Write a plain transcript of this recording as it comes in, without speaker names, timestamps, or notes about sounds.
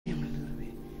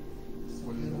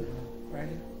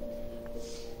Ready?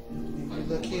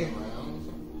 Look here.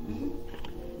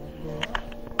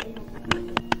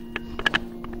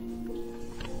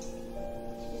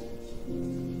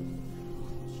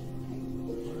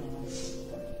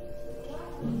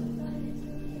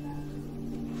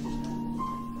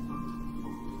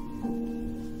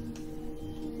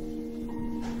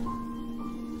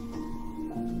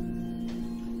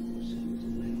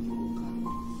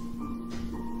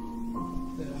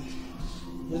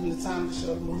 Wasn't the time to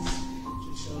show the movie?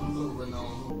 Just show the movie.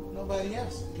 Nobody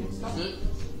else. Get started.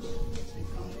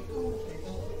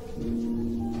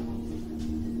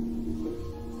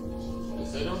 They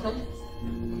say they're coming?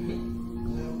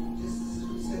 No, this is who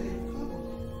said they were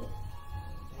coming.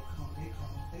 They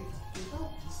come.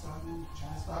 Just starting,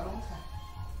 trying to start on time.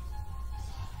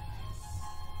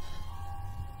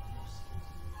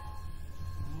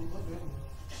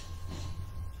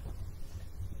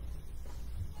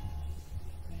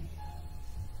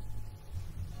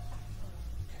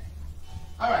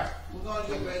 All right, we're going to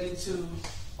get ready to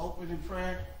open in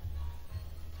prayer.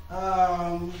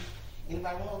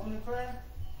 Anybody want to open in prayer?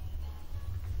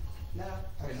 No?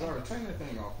 Hey, Zara, turn that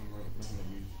thing off and listen to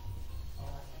music.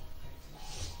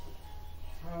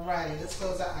 All righty, let's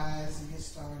close our eyes and get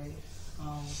started.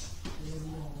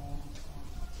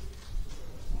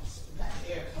 Got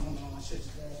air coming on. I should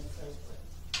have done it first, but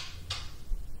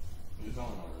It's on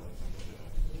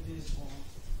already. it is warm.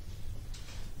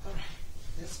 All right,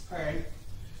 let's pray.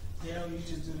 Daryl, you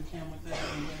just do the camera thing,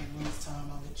 and then when it's time,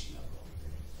 I'll let you know.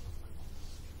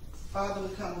 Father,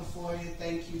 we come before you.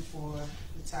 Thank you for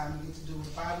the time we get to do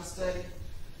a Bible study.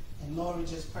 And Lord, we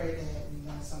just pray that we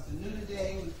learn something new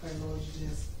today. We pray, Lord, you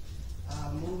just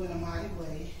move in a mighty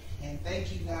way. And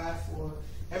thank you, God, for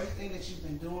everything that you've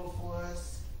been doing for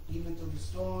us, even through the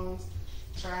storms,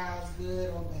 trials, good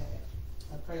or bad.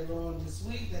 I pray, Lord, this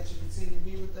week that you continue to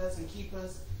be with us and keep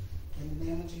us. In the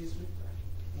name of Jesus, we pray.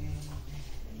 Amen.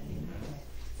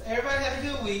 So everybody had a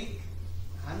good week.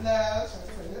 I know.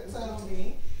 That's on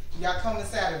me. Y'all coming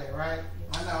Saturday, right?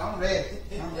 I know. I'm ready.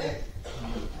 I had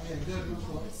a good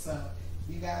report. So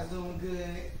you guys doing good.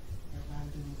 Everybody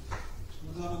doing good.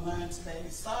 We're going to learn today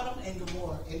Sodom and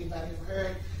Gommorah. Anybody ever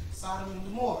heard Sodom and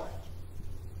Gommorah?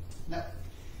 No.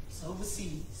 It's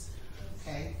overseas.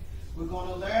 Okay. We're going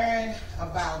to learn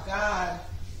about God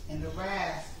and the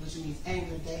wrath, which means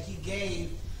anger, that he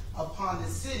gave upon the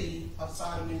city of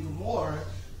Sodom and Gommorah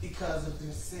because of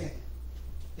their sin.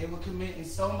 They were committing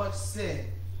so much sin,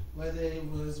 whether it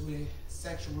was with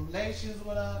sexual relations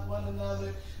with one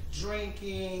another,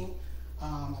 drinking,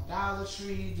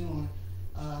 idolatry, doing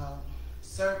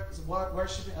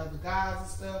worshiping other gods and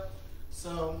stuff.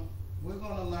 So we're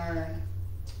going to learn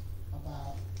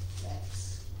about that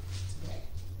today.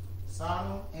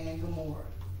 Sodom and Gommorah.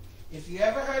 If you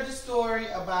ever heard the story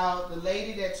about the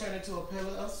lady that turned into a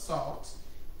pillar of salt,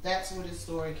 that's where this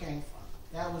story came from.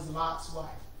 That was Lot's wife.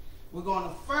 We're going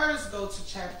to first go to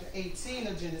chapter 18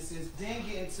 of Genesis, then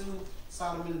get into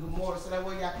Sodom and Gommorah, so that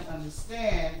way y'all can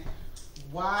understand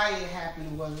why it happened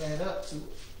and what led up to it.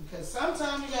 Because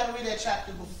sometimes you got to read that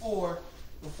chapter before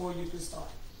you can start.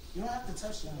 You don't have to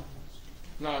touch that much.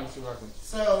 No, I'm sure I can.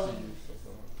 So,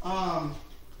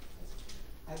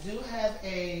 I do have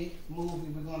a movie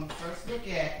we're going to first look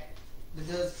at that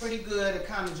does pretty good at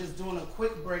kind of just doing a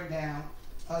quick breakdown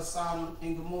of Sodom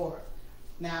and Gommorah.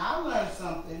 Now, I learned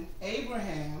something.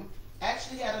 Abraham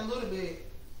actually had a little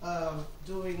bit of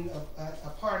doing a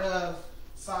part of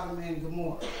Sodom and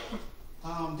Gomorrah.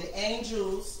 The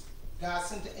angels, God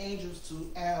sent the angels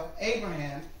to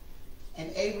Abraham,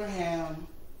 and Abraham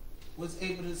was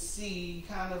able to see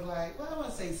kind of like, well, I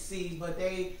wouldn't say see, but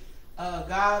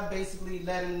God basically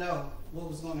let him know what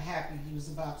was going to happen. He was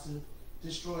about to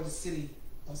destroy the city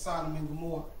of Sodom and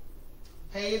Gomorrah.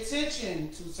 Pay attention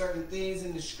to certain things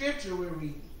in the scripture we're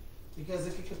reading, because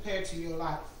if you compare to your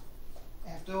life,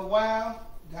 after a while,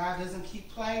 God doesn't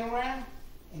keep playing around,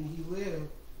 and he will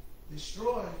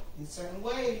destroy in certain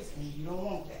ways, and you don't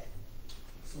want that.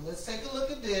 So let's take a look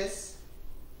at this.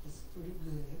 It's pretty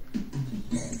good.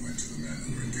 Lot went to the men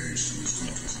who were engaged to his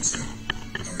daughters and said,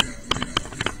 "Hurry up and get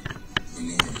out of here. The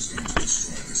Lord is going to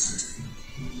destroy this city."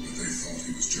 But they thought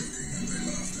he was joking, and they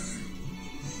laughed at him.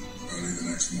 Early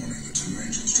the next morning, the two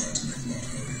angels tried to make Lot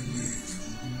hurry and leave.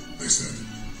 They said,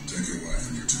 "Take your wife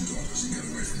and your two daughters and get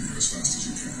away from here as fast as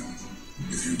you can.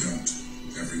 If you don't,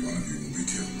 every one of you will be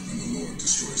killed, and the Lord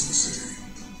destroys the city."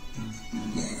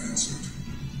 Lot answered,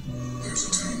 "There's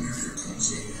a town near here called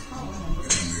Sodom.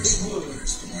 It's only a small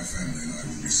place, but my family and I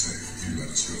will be safe if you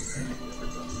let us go there."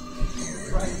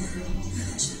 "All right, go there," he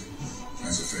answered.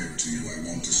 "As a favor to you, I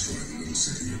won't destroy the little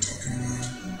city you're talking about.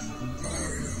 But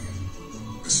hurry now.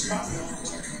 Escape Stay there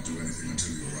because I can't do anything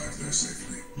until you arrive there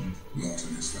safely. Lot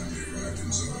and his family arrived in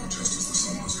Zoar just as the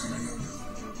sun was coming up,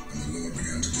 and the Lord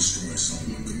began to destroy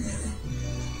Sodom and Gommorah.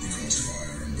 He caused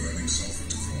fire and burning sulfur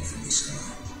to fall from the sky.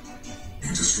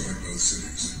 He destroyed both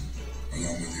cities,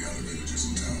 along with the other villages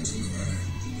and towns in the valley,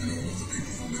 and all of the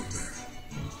people who lived there.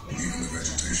 Even the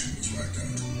vegetation was wiped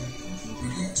out. But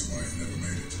Lot's wife never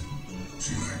made it.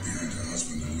 She lagged behind her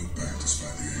husband and looked back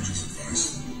despite the angel's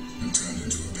advice, and turned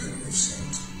into a pillar of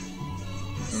salt.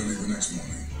 Early the next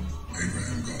morning,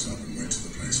 Abraham got up and went to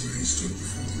the place where he stood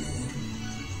before the Lord.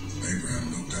 Abraham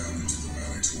looked down into the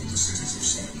valley toward the cities of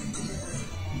Sodom and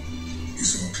Gommorah. He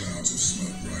saw clouds of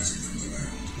smoke rising from the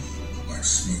land, like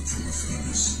smoke from a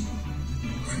furnace.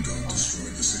 When God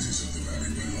destroyed the cities of the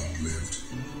valley where Lot lived,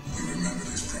 he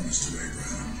remembered his promise to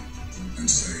Abraham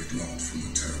and saved Lot from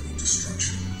the terrible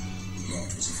destruction. Lot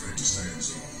was afraid to stay in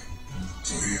Zoar,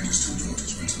 so he and his 2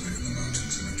 daughters went to live in the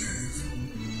mountains in a cave.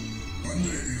 One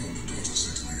day the older daughter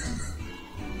said to the younger,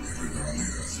 "Everywhere on the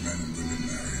earth men and women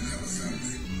marry and have a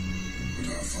family, but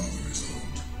our father is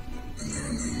old, and there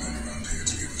are no men around here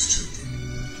to give us children.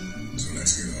 So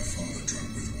let's get our father drunk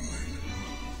with wine.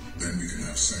 Then we can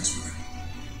have sex with him.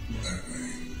 That way,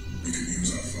 we can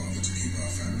use our father to keep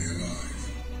our family alive."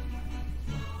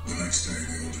 The next day,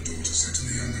 the older daughter said to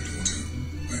the younger daughter,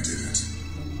 "I did it.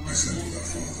 I slept with our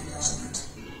father last night.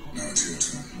 Now it's your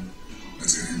turn.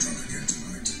 Let's get him drunk again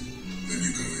tonight. Then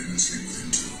you go in and sleep with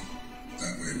him too.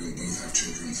 That way we'll both have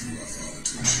children through our father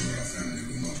to ensure our family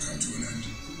will not come to an end."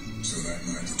 So that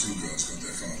night the 2 girls got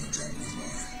their father drunk with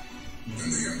wine. Then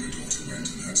the younger daughter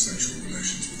went and had sexual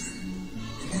relations with him.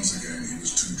 But once again he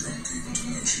was too drunk even to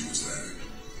know she was there.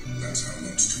 That's how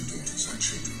Lot's 2 daughters had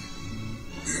children.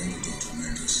 The older daughter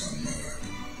named her son Moab,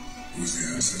 who is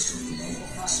the ancestor of the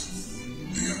Moabites.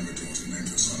 The younger daughter named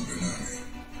her son Benoni,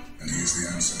 and he is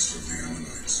the ancestor of the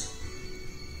Ammonites.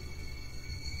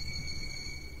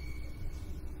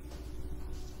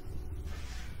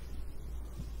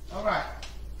 All right.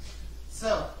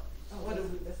 So, What is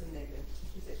it? That's a negative.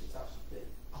 She said she thought she could.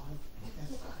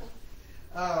 that's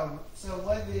fine. So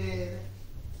what did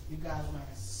you guys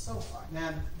learn so far?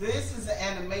 Now, this is an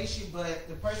animation, but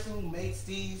the person who makes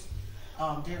these,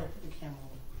 Daryl, put the camera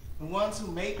on. The ones who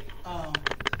make,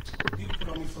 you can put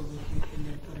on me for a little bit and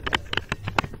then put it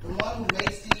back. The one who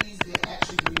makes these, they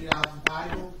actually read it out of the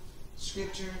Bible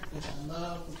scripture, which I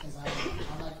love because I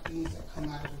like things that come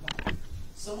out of the Bible.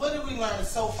 So what did we learn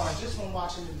so far just from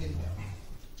watching the video?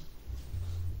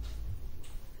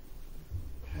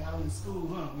 Y'all in school,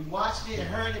 huh? We watched it,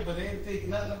 heard it, but didn't think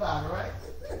nothing about it, right?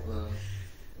 It's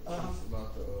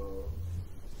about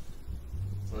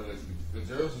the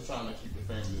girls are trying to keep the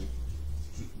family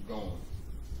going,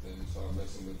 and start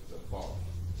messing with the father.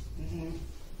 Mm-hmm.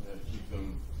 Try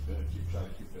to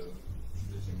keep the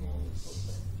tradition going with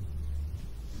something.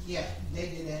 Yeah, they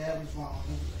did that. That was wrong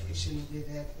anyway. They shouldn't have did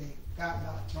that. They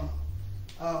got drunk.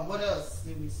 What else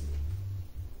did we see?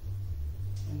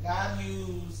 And God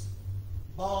used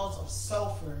balls of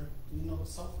sulfur. You know what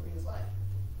sulfur is like?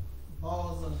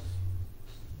 Balls of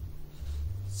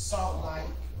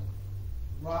salt-like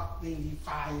rock thingy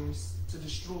fires to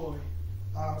destroy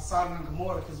Sodom and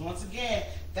Gommorah. Because once again,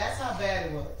 that's how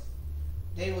bad it was.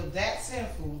 They were that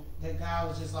sinful that God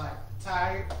was just like,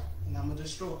 tired, and I'm going to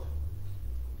destroy.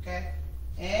 Okay?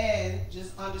 And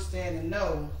just understand and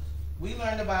know, we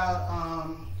learned about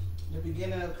the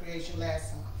beginning of creation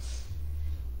last time.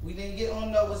 We didn't get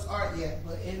on Noah's Ark yet,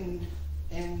 but in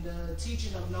the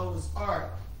teaching of Noah's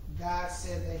Ark, God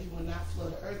said that he will not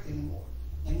flood the earth anymore.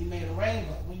 And he made a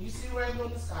rainbow. When you see a rainbow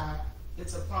in the sky,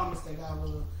 it's a promise that God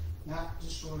will not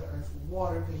destroy the earth with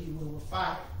water, but he will with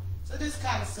fire. So this is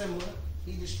kind of similar.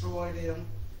 He destroyed them,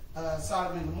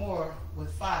 Sodom and Gomorrah,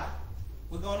 with fire.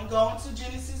 We're going to go into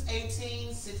Genesis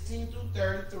 18, 16 through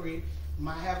 33.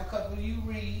 Might have a couple of you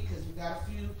read, because we got a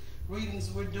few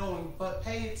readings we're doing, but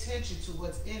pay attention to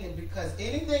what's in it, because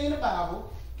anything in the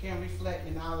Bible can reflect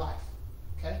in our life.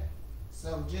 Okay?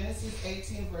 So Genesis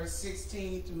 18, verse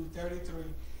 16 through 33.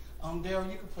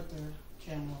 Daryl, you can put the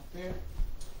camera up there.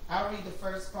 I'll read the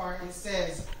first part. It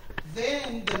says,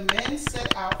 "Then the men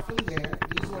set out from there."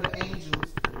 These were the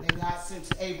angels that God sent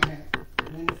to Abraham.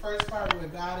 And in the first part where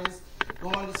God is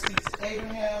going to speak to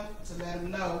Abraham to let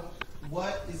him know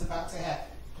what is about to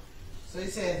happen. So he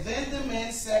said, "Then the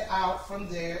men set out from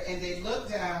there, and they looked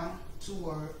down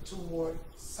toward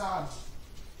Sodom.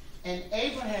 And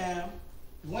Abraham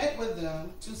went with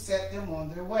them to set them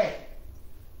on their way.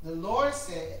 The Lord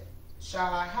said,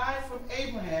 'Shall I hide from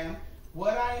Abraham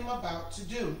what I am about to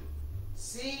do,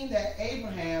 seeing that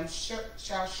Abraham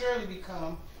shall surely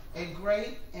become a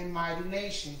great and mighty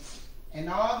nation, and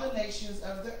all the nations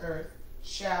of the earth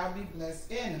shall be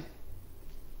blessed in him.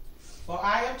 For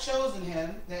I have chosen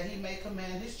him that he may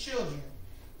command his children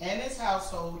and his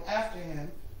household after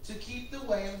him to keep the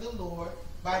way of the Lord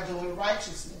by doing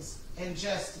righteousness and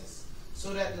justice,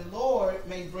 so that the Lord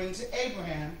may bring to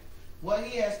Abraham what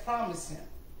he has promised him.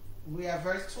 We have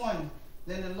verse 20.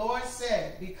 Then the Lord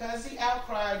said, because the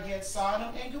outcry against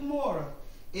Sodom and Gommorrah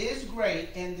is great,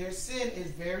 and their sin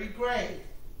is very grave,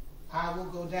 I will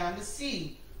go down to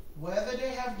see whether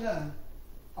they have done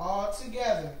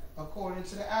altogether according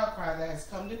to the outcry that has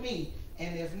come to me,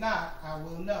 and if not, I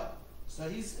will know. So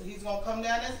he's going to come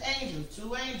down as angels,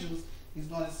 2 angels. He's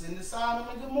going to send to Sodom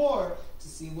and Gomorrah to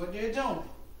see what they're doing.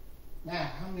 Now,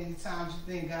 how many times you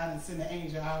think God has sent an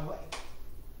angel our way?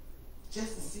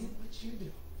 Just to see what you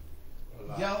do.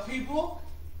 Young people,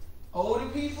 older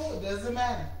people, it doesn't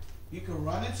matter. You can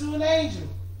run into an angel,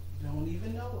 you don't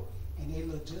even know it, and they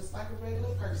look just like a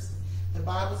regular person. The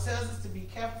Bible tells us to be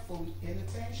careful for we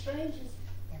entertain strangers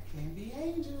that can be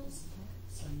angels.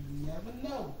 So you never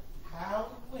know how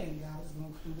and when God is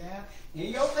going to come down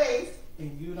in your face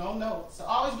and you don't know it. So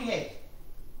always behave.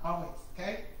 Always,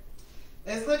 okay?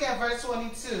 Let's look at verse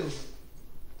 22.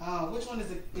 Which one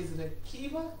is it? Is it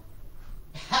Akiva?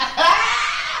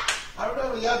 I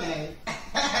remember your name.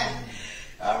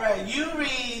 All right, you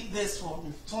read this for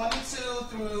me. 22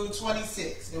 through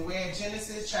 26. And we're in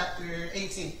Genesis chapter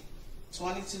 18.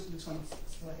 22 through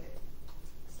 26. Go ahead.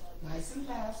 Nice and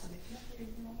loud so they can hear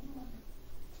you on the money.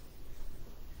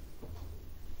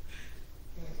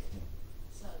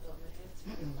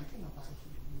 I can't nobody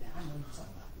hear you now. I know you're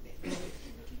talking about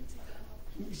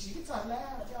that. She can talk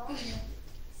loud, y'all.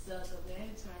 So the man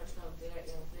turned from there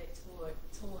and went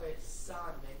towards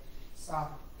Sodom.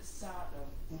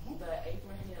 But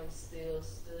Abraham still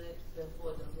stood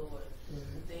before the Lord.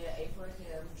 Then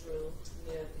Abraham drew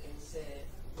near and said,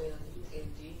 will you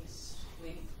indeed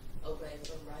sweep away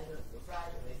the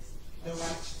righteous, The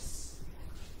righteous.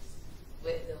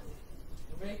 with the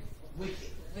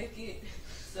wicked?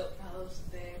 Suppose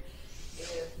there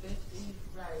are 50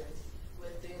 righteous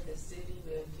within the city,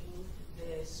 will you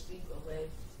then sweep away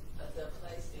the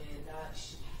place and not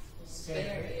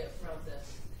spare it from the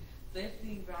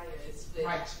 50 righteous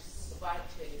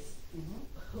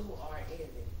who are in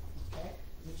it? Okay,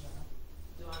 good job.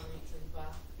 Do I read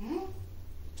 25?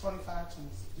 25, 20.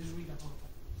 Just read the whole thing.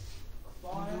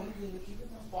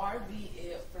 Far be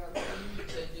it from you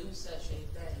to do such a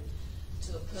thing,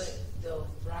 to put the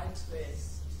righteous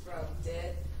from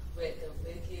death with the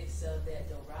wicked, so that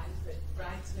the righteous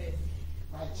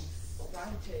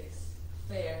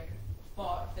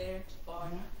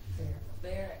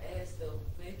fare as the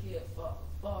wicked.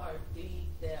 Far be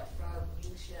that from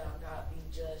you shall not be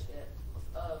judged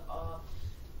of all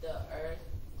the earth.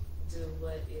 Do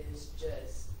what is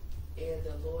just. And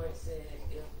the Lord said,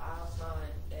 if I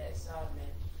find at Sodom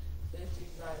 50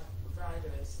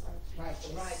 righteous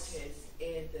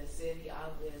in the city, I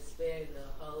will spare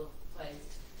the whole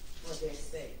place for their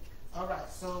sake. All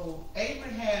right, so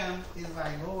Abraham is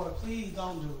like, Lord, please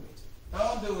don't do it.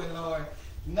 Don't do it, Lord.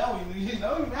 No, you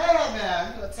know you're mad now.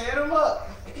 You're going to tear them up.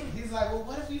 He's like, well,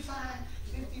 what if we find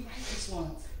 50 righteous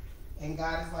ones? And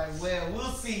God is like, well,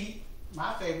 we'll see.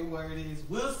 My favorite word is,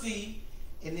 we'll see,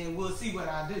 and then we'll see what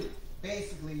I do.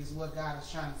 Basically is what God is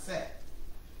trying to say.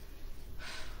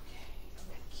 Okay,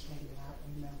 I can't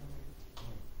remember.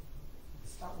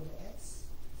 Start with an S.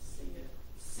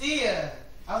 Sia.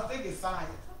 I was thinking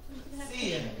science.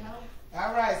 Sia.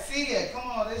 All right, Sia. Come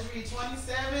on, let's read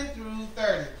 27 through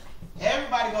 30.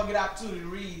 Everybody gonna get opportunity to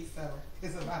read, so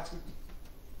it's about to.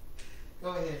 Go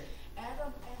ahead.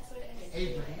 Adam answered and said,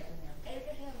 Abraham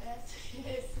answered and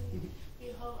said,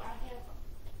 behold, I have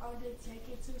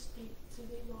undertaken to speak to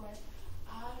the Lord,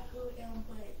 I who am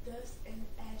but dust and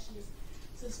ashes.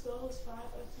 Suppose 5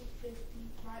 of the 50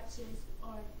 righteous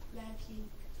are lacking.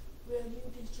 Will you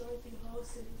destroy the whole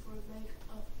city for lack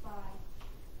of 5?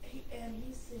 And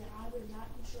he said, I will not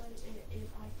destroy it if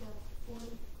I found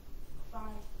 45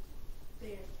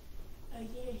 there.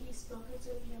 Again he spoke to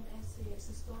him and said,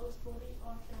 suppose 40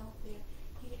 are found there.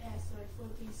 He answered, for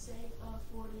the sake of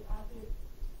 40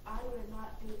 I will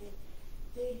not do it.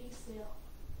 Then he said,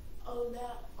 oh,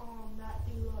 let not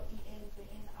the Lord be angry,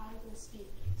 and I will speak.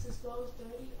 Suppose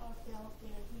 30 are found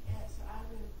there. He answered, I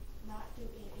will not do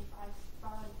it if I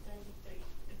find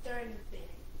 30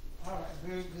 there. All right,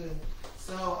 very good.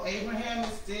 So Abraham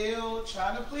is still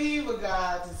trying to plead with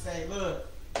God to say, look,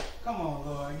 come on,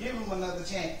 Lord, give him another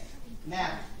chance.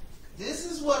 Now, this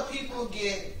is what people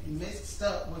get mixed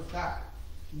up with God.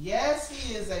 Yes,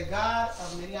 he is a God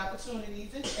of many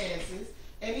opportunities and chances,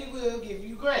 and he will give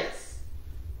you grace.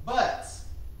 But,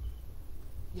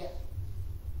 yeah.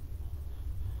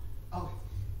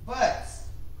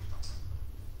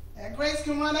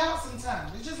 grace can run out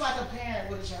sometimes. It's just like a parent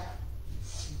with a child.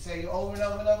 You tell you over and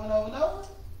over and over and over and over.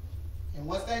 And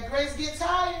once that grace gets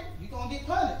tired, you're going to get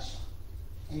punished.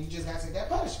 And you just got to take that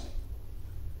punishment.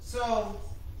 So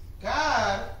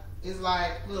God is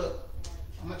like, look,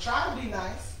 I'm going to try to be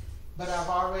nice, but I've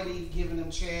already given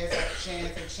them chance after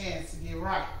chance to get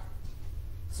right.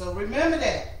 So remember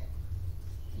that.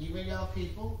 Even young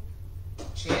people,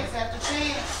 chance after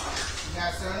chance, you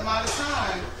got a certain amount of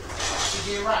time to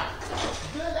get right.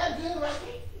 Good, that's good right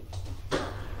there.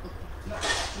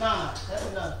 No, that's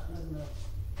enough. That's enough.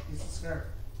 It's a skirt.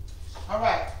 All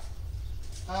right.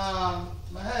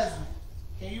 My husband,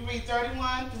 can you read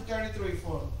 31 through 33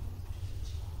 for me?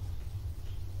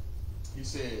 He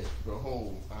said,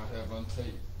 behold, I have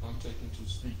undertaken to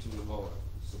speak to the Lord.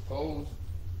 Suppose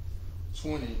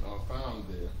 20 are found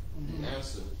there. He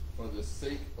answered, for the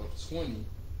sake of 20,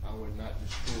 I will not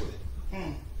destroy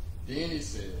it. Then he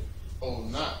said, oh,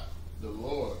 not the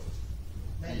Lord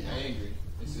be angry.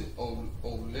 He said, oh,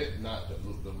 let not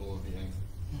the Lord be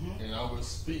angry. And I will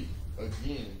speak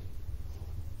again,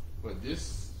 but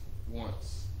this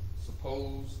once.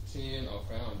 Suppose 10 are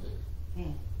found there.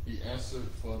 He answered,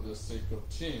 for the sake of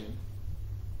 10,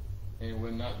 and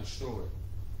will not destroy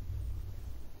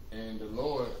it. And the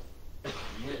Lord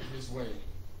went his way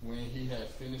when he had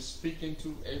finished speaking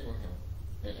to Abraham,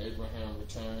 and Abraham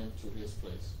returned to his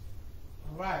place.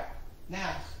 All right.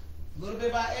 Now, a little bit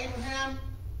about Abraham.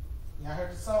 Y'all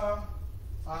heard the song,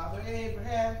 Father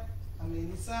Abraham. How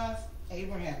many sons?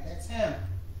 Abraham. That's him.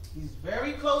 He's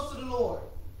very close to the Lord.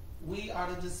 We are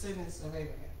the descendants of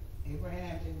Abraham.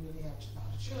 Abraham didn't really have a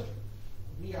lot of children.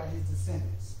 We are his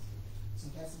descendants. So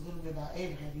that's a little bit about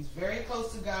Abraham. He's very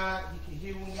close to God. He can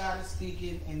hear when God is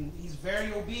speaking, and he's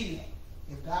very obedient.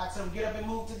 If God tells him get up and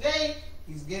move today,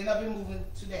 he's getting up and moving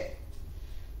today.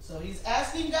 So he's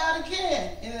asking God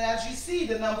again. And as you see,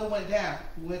 the number went down.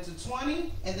 It went to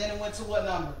 20, and then it went to what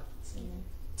number?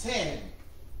 10.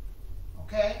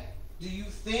 Okay? Do you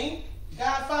think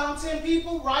God found 10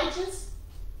 people righteous?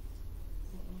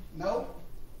 Nope.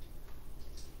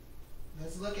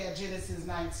 Let's look at Genesis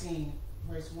 19,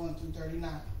 verse 1 through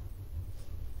 39.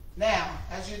 Now,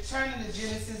 as you're turning to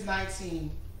Genesis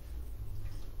 19,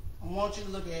 I want you to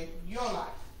look at your life.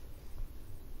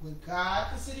 Would God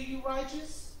consider you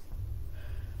righteous?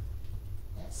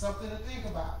 That's something to think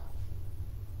about.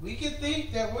 We can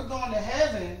think that we're going to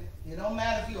heaven. It don't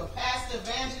matter if you're a pastor,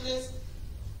 evangelist,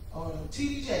 or a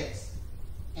TD Jakes,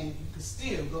 and you can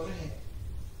still go to heaven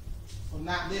for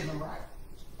not living right.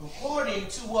 According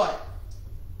to what?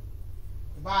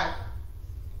 The Bible.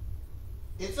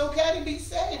 It's okay to be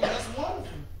saved. That's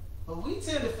wonderful. But we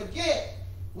tend to forget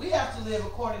we have to live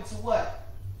according to what?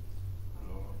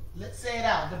 Let's say it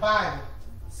out. The Bible.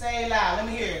 Say it loud. Let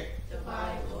me hear it. The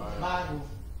Bible. The Bible.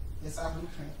 It's our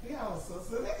blueprint. Yeah, so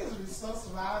that gives me so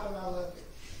smile and I love it.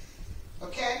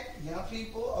 Okay? Young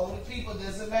people, older people,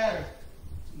 doesn't matter.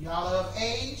 Y'all are of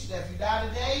age that if you die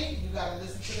today, you got to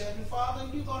listen to the Heavenly Father,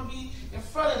 and you're going to be in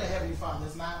front of the Heavenly Father.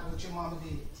 It's not what your mama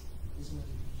did. It's what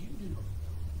you do.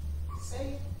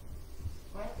 Say it.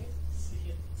 Right? See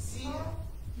it. See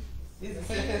it. Is it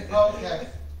see it? Okay.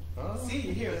 See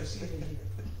you here. She didn't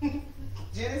hear.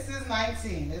 Genesis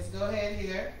 19. Let's go ahead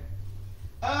here.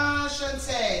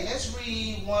 Shantae, let's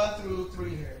read 1 through 3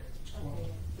 here. Okay.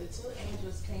 The two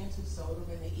angels came to Sodom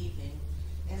in the evening,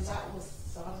 and Lot was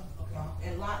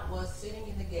and Lot was sitting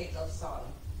in the gate of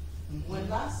Sodom. When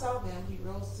Lot saw them, he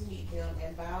rose to meet them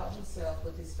and bowed himself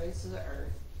with his face to the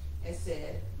earth and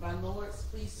said, my lords,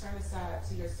 please turn aside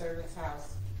to your servant's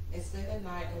house and spend the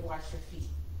night and wash your feet.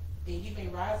 Then you may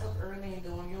rise up early and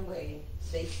go on your way.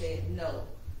 They said, no,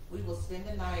 we will spend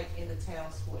the night in the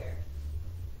town square.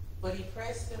 But he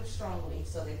pressed them strongly,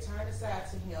 so they turned aside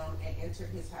to him and entered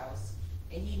his house.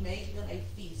 And he made them a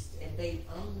feast and baked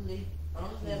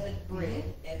unleavened bread,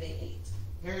 and they ate.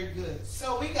 Very good.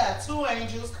 So we got two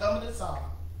angels coming to Sodom.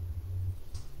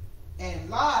 And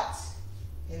Lot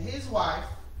and his wife,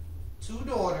 2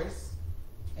 daughters,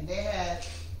 and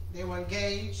they were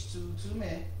engaged to 2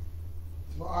 men,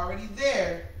 were already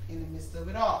there in the midst of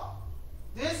it all.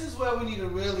 This is where we need to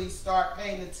really start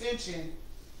paying attention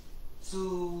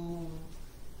to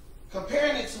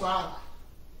comparing it to our life.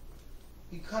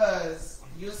 Because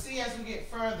you'll see as we get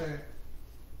further,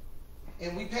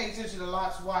 and we pay attention to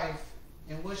Lot's wife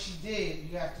and what she did,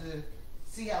 you have to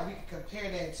see how we can compare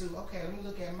that to, okay, let me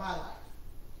look at my life.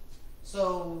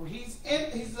 So he's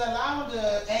allowing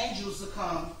the angels to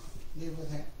come live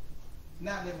with him.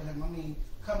 Not live with him, I mean,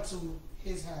 come to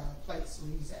his place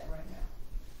where he's at right now.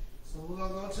 So we're going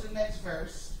to go to the next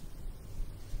verse.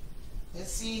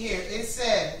 Let's see here. It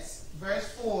says, verse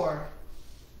 4,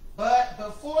 but But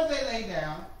before they lay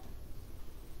down,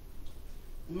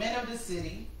 men of the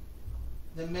city,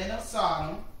 the men of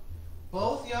Sodom,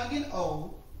 both young and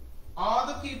old, all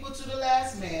the people to the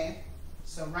last man,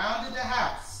 surrounded the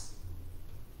house.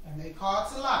 And they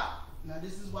called to Lot. Now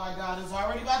this is why God is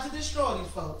already about to destroy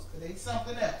these folks, because they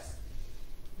something else.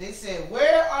 They said,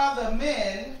 where are the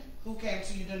men who came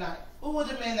to you tonight? Who were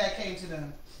the men that came to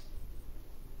them?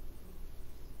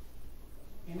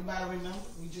 Anybody remember?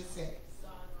 We just said it.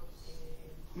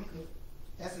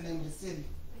 That's the name of the city.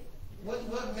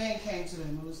 What man came to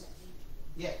them? It was,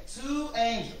 2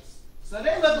 angels. So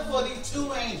they're looking for these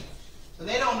 2 angels. So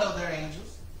they don't know they're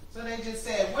angels. So they just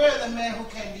said, where are the men who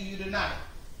came to you tonight?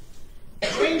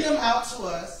 Bring them out to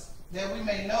us that we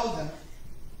may know them.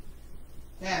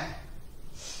 Now,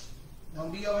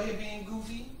 don't be over here being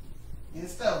goofy and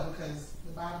stuff, because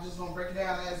the Bible just gonna break it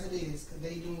down as it is, because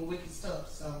they doing wicked stuff.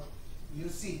 So you'll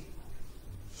see.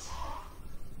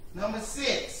 Number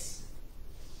 6.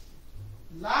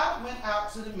 Lot went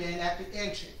out to the men at the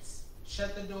entrance,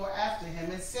 shut the door after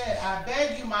him, and said, I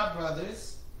beg you, my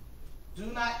brothers, do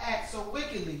not act so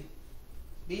wickedly.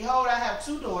 Behold, I have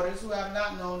 2 daughters who have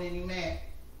not known any man.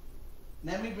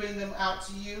 Let me bring them out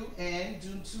to you, and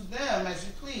do to them as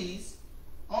you please.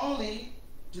 Only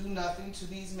do nothing to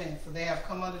these men, for they have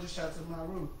come under the shelter of my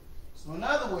roof. So in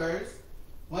other words,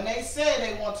 when they say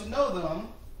they want to know them,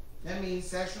 that means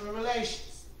sexual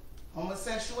relations,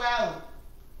 homosexuality.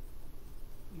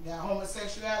 You got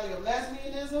homosexuality of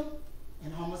lesbianism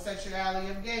and homosexuality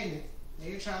of gayness.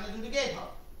 They're trying to do the gay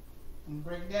part and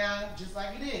break down just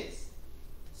like it is.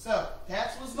 So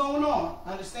that's what's going on.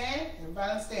 Understand?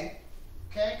 Everybody understand?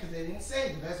 Okay? Because they didn't say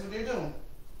it, but that's what they're doing.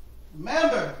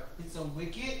 Remember, it's a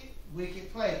wicked,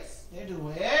 wicked place. They're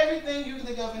doing everything you can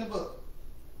think of in the book.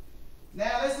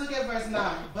 Now let's look at verse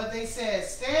 9. But they said,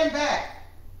 stand back.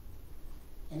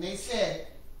 And they said,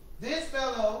 this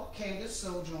fellow came to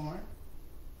sojourn,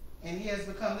 and he has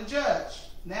become the judge.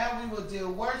 Now we will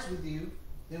deal worse with you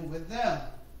than with them.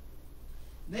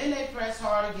 Then they pressed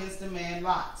hard against the man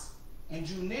Lot, and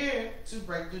drew near to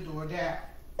break the door down.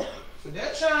 So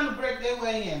they're trying to break their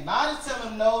way in. Lot is telling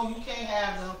them, no, you can't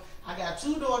have them. I got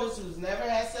 2 daughters who's never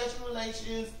had sexual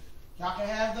relations. Y'all can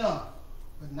have them.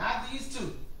 But not these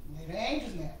 2. They're the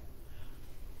angels now.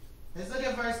 Let's look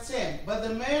at verse 10. But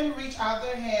the men reached out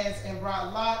their hands and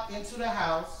brought Lot into the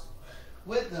house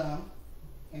with them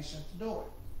and shut the door.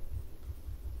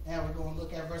 Now we're going to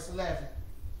look at verse 11.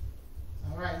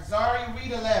 All right, Zari,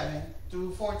 read 11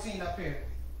 through 14 up here.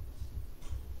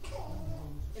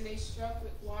 And they struck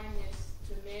with blindness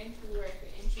the men who were at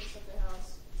the entrance of the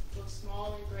house, both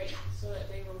small and great, so that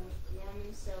they were worn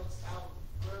themselves out,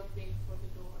 groping for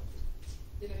the door.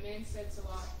 Then the men said to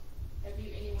Lot, have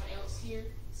you anyone else here,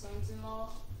 sons-in-law,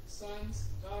 sons,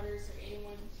 daughters, or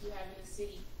anyone you have in the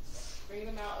city? Bring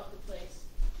them out of the place.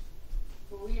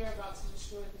 For we are about to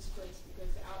destroy this place,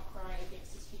 because the outcry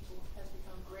against this people has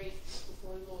become great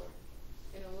before the Lord,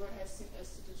 and the Lord has sent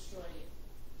us to destroy it.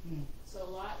 So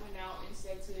Lot went out and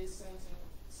said to his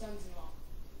sons-in-law,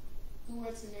 who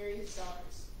were to marry his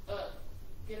daughters,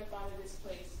 get up out of this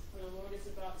place, for the Lord is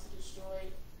about to destroy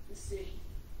the city.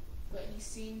 But he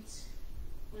seemed,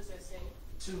 what does that say?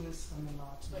 To his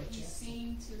son-in-law. But he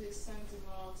seemed to his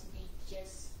sons-in-law to be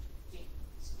jesting.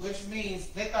 Which means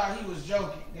they thought he was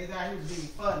joking. They thought he was being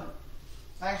funny.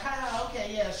 Like,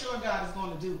 okay, yeah, sure God is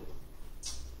going to do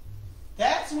it.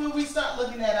 That's when we start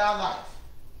looking at our life.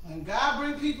 When God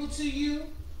brings people to you,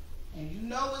 and you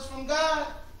know it's from God,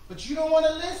 but you don't want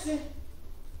to listen,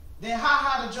 then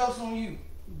the joke's on you.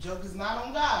 The joke is not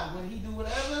on God. When he do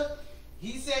whatever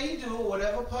he say he do,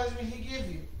 whatever punishment he give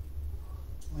you.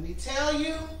 When he tell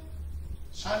you,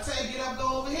 Shantae, get up,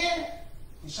 go over here,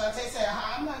 and Shantae say,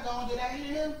 I'm not going, did I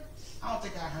hear him? I don't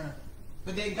think I heard him.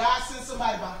 But then God sent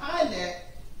somebody behind that,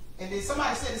 and then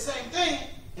somebody said the same thing,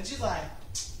 and she's like,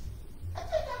 I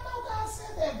think I know God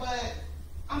said that, but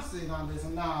I'm sitting on this,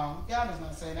 and no, God is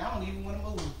not saying that. I don't even want to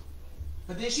move.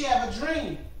 But then she had a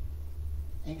dream,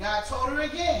 and God told her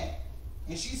again,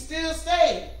 and she still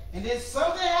stayed. And then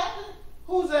something happened.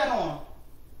 Who's that on?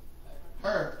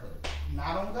 Her.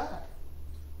 Not on God.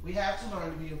 We have to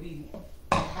learn to be obedient.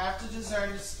 We have to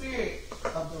discern the spirit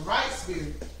of the right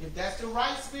spirit. If that's the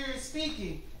right spirit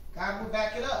speaking, God will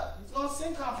back it up. He's going to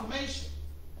send confirmation.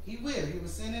 He will. He will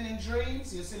send it in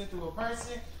dreams. He'll send it through a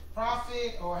person,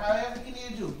 prophet, or however he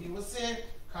need to do. He will send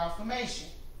confirmation.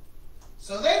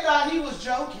 So they thought he was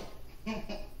joking.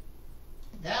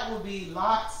 That would be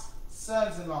Lot's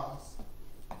sons-in-laws,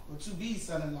 or to-be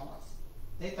son-in-laws.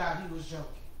 They thought he was joking.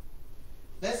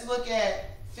 Let's look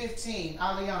at 15.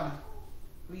 Aliana,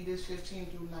 read this 15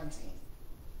 through 19.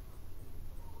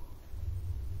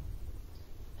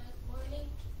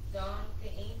 dawn, the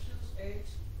angels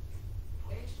urged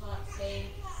Lot,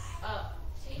 saying, "Up,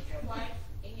 take your wife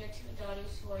and your 2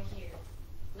 daughters who are here,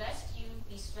 lest you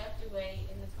be swept away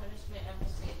in the punishment of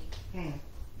the city."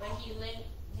 But he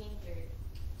lingered.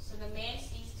 So the man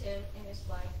seized him and his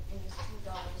wife and his 2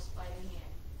 daughters by the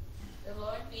hand, the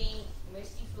Lord being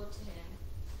merciful to him.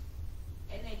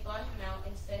 And they brought him out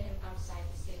and set him outside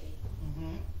the city.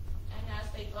 And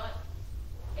as they brought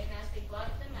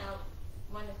them out,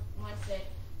 one said,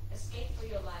 "Escape for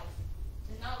your life.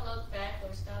 Do not look back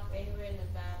or stop anywhere in the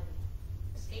valley.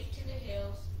 Escape to the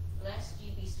hills, lest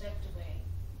you be swept away."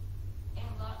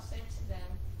 And Lot said to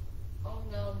them, "Oh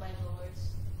no, my lords.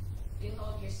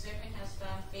 Behold, your servant has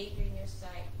found favor in your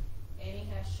sight, and you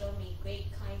have shown me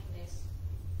great kindness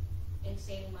in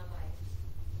saving my life.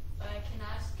 But I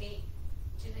cannot escape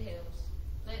to the hills.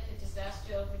 Let the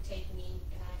disaster overtake me,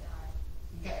 and I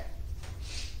die." Okay.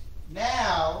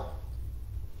 Now,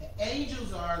 the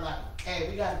angels are like, "Hey,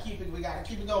 we gotta keep it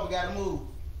going, we gotta move.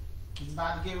 He's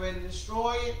about to get ready to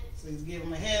destroy it, so he's giving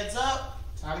them a heads up.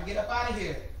 Time to get up out of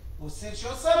here. Well, since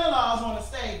your son-in-laws want to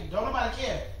stay, don't nobody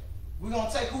care. We're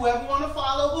gonna take whoever want to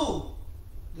follow who?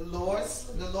 The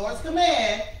Lord's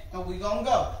command, and we're gonna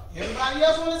go. Everybody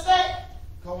else want to stay?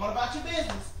 Go on about your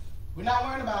business. We're not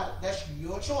worrying about it. That's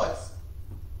your choice."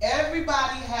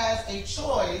 Everybody has a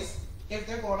choice if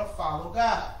they're going to follow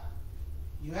God.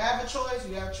 You have a choice.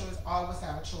 All of us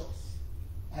have a choice.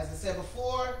 As I said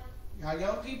before, our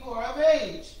young people are of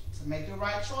age to make the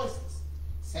right choices.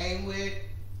 Same with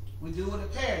we do with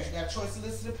the parents. You got a choice to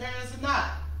listen to the parents or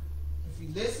not. If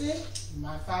you listen, you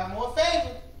might find more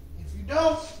favor. If you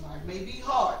don't, life may be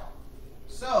hard.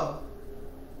 So,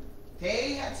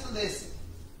 they had to listen.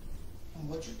 And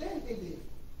what you think they did?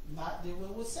 Lot did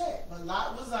what was said. But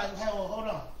Lot was like, "Hey, well, hold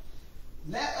on.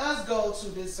 Let us go to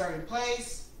this certain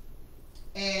place."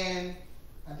 And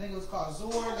I think it was called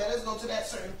Zor. Let us go to that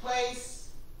certain place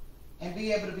and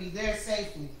be able to be there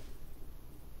safely.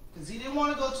 Because he didn't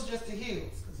want to go to just the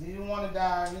hills. Because he didn't want to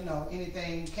die,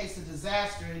 anything in case a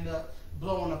disaster ended up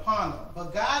blowing upon them.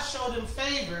 But God showed him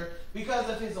favor because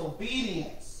of his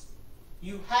obedience.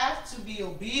 You have to be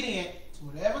obedient to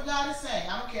whatever God is saying.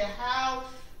 I don't care how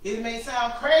it may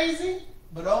sound crazy,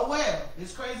 but oh well.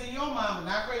 It's crazy in your mind, but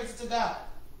not crazy to God.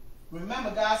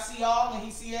 Remember, God see all and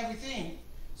he see everything.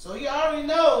 So he already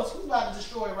knows who's about to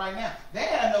destroy it right now. They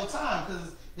had no time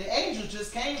because the angels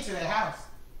just came to their house.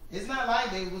 It's not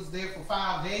like they was there for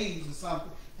 5 days or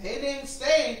something. They didn't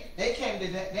stay. They came to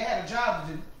that. They had a job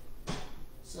to do.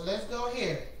 So let's go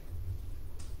here.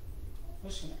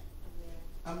 What's your name?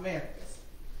 America.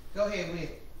 Go ahead with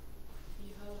it.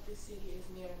 "Behold, the city is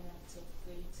near enough to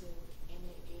flee to, and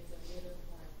it is a little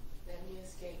one. Let me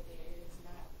escape there. It is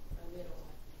not a little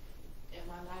one, and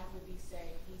my life will be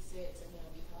saved." He said to him,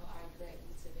 "Behold, I grant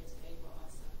you to this favor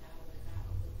also. Now I will not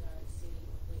overthrow the city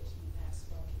of which you have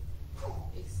spoken.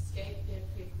 Escape there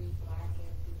quickly, for I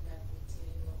can do nothing till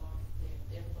you are there."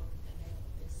 Therefore, the name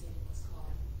of the city was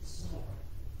called Zor.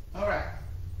 All right.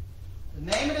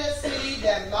 The name of that city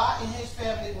that Lot and his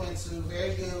family went to,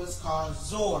 very good, was called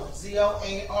Zor.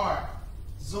 Z-O-A-R.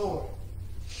 Zor.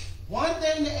 One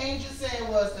thing the angel said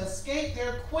was, "Escape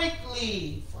there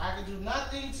quickly, for I can do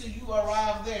nothing till you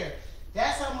arrive there."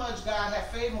 That's how much God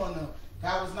had favor on them.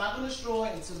 God was not going to destroy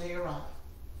it until they arrived.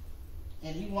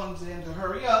 And he wanted them to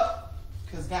hurry up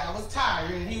because God was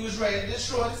tired and he was ready to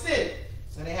destroy the city.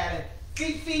 So they had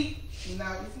to feet. Isn't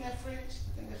that French?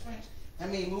 I think that's French.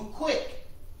 Move quick.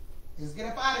 Let's get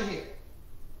up out of here.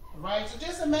 All right? So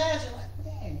just imagine,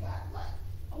 man, God,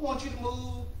 I want you to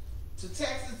move to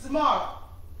Texas tomorrow.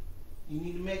 You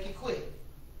need to make it quick.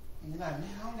 And you're like,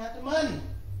 "Man, I don't got the money."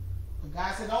 But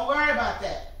God said, "Don't worry about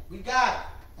that. We got it.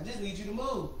 I just need you to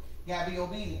move." You got to be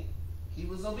obedient. He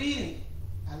was obedient.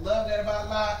 I love that about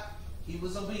Lot. He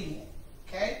was obedient.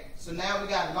 Okay? So now we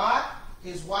got Lot,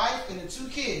 his wife, and the 2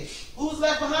 kids. Who's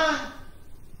left behind?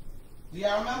 Do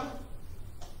y'all remember?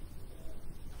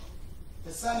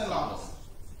 The son-in-laws.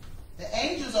 The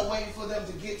angels are waiting for them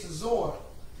to get to Zor.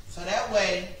 So that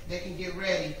way they can get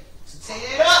ready to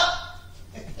tear it up.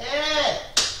 Yeah.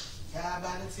 God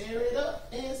about to tear it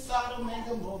up in Sodom and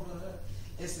Gommorah.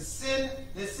 It's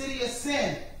the city of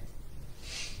sin.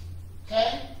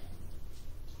 Okay?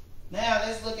 Now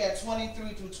let's look at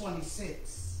 23 through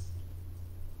 26.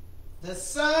 The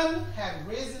sun had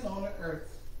risen on the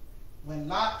earth when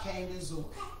Lot came to Zor.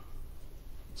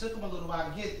 It took them a little while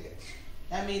to get there.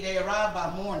 That means they arrived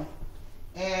by morning.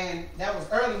 And that was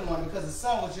early morning because the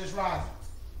sun was just rising.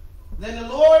 Then the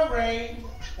Lord rained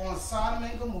on Sodom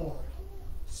and Gommorah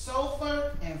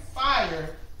sulfur and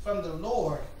fire from the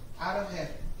Lord out of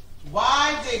heaven.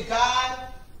 Why did God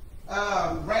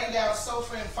rain down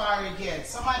sulfur and fire again.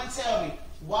 Somebody tell me,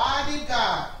 why did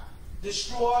God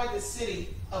destroy the city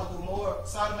of Gomorrah,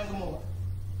 Sodom and Gomorrah?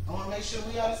 I want to make sure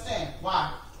we understand.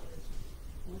 Why?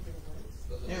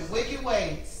 Their wicked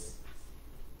ways.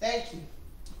 Thank you.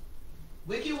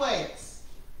 Wicked ways.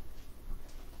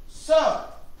 So,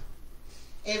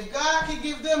 if God could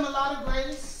give them a lot of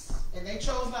grace and they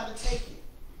chose not to take it,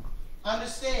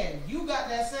 understand, you got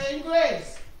that same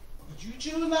grace, but you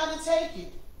choose not to take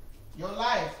it, your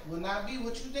life will not be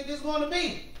what you think it's going to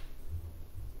be.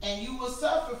 And you will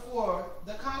suffer for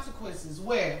the consequences.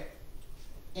 Where?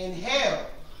 In hell.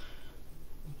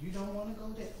 You don't want to go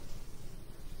there.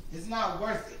 It's not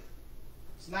worth it.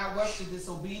 It's not worth the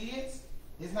disobedience.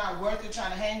 It's not worth it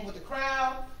trying to hang with the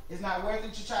crowd. It's not worth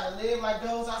it to try to live like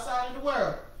those outside of the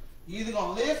world. You're either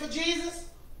going to live for Jesus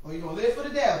or you're going to live for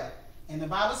the devil. And the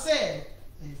Bible said,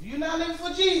 if you're not living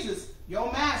for Jesus,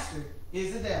 your master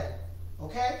is the devil.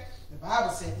 Okay? The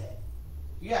Bible said that.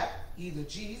 You got either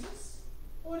Jesus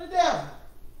or the devil.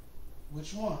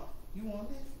 Which one you want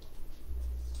to live?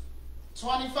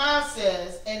 25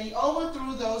 says, and he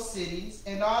overthrew those cities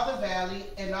and all the valley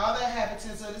and all the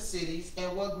inhabitants of the cities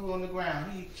and what grew on the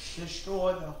ground. He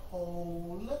destroyed the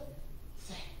whole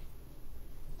thing.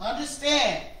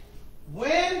 Understand,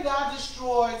 when God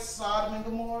destroyed Sodom and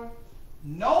Gomorrah,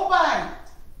 nobody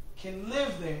can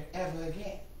live there ever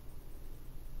again.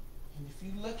 And if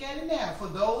you look at it now, for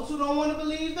those who don't want to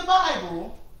believe the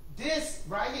Bible, this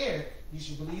right here, you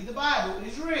should believe the Bible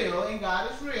is real and God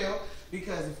is real.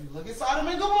 Because if you look at Sodom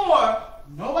and Gomorrah,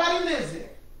 nobody lives there.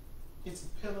 It's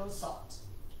a pillar of salt.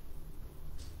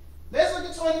 Let's look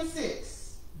at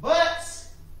 26. But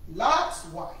Lot's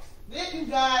wife. Didn't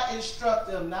God instruct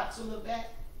them not to look back?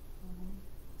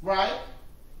 Mm-hmm. Right?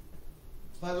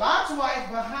 But Lot's wife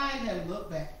behind him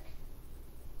looked back.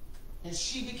 And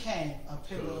she became a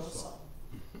pillar of salt.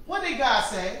 What did God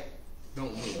say?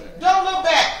 Don't look back. Don't look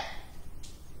back.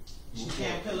 She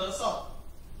became a pillar of salt.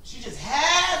 She just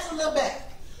had to look back.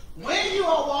 When you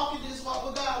are walking this walk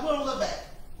with God, we don't look back.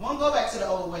 We don't go back to the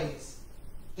old ways.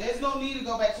 There's no need to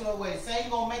go back to the old ways.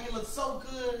 Ain't gonna make it look so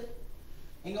good.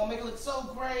 Ain't gonna make it look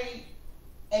so great.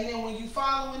 And then when you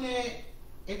following it,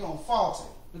 it's gonna falter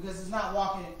because it's not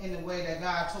walking in the way that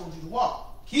God told you to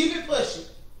walk. Keep it pushing.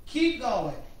 Keep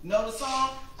going. You know the song?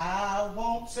 I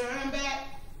won't turn back.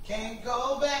 Can't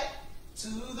go back to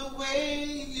the way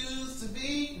it used to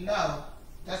be. No.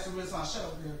 That's the real song. Shut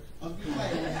up, girl. Don't be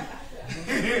playing, man.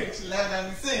 She laughed at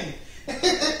me singing.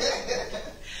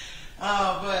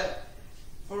 But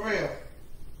for real,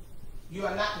 you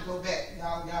are not to go back.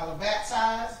 Y'all are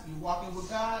baptized. You walking with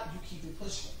God. You keep it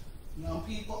pushing. Young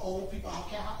people, old people, I don't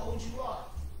care how old you are.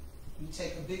 You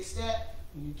take a big step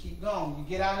and you keep going. You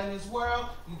get out in this world,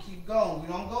 you keep going. We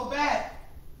don't go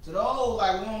back to the old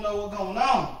like we don't know what's going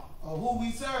on or who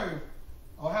we serve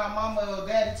or how mama or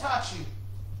daddy taught you.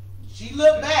 She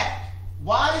looked back.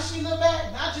 Why did she look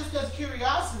back? Not just because of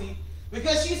curiosity,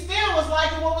 because she still was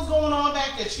liking what was going on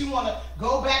back there. She want to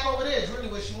go back over there. It's really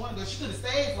what she wanted to go. She could have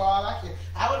stayed for all I care.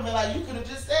 I would have been like, you could have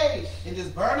just stayed and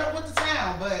just burned up with the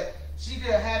town. But she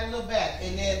could have had to look back.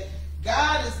 And then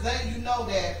God is letting you know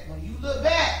that when you look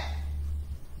back,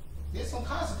 there's some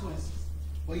consequences.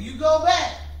 When you go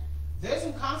back, there's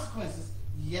some consequences.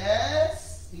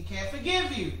 Yes, he can't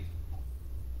forgive you.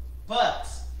 But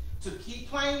to keep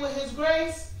playing with his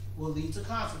grace will lead to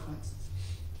consequences.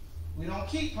 We don't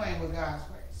keep playing with God's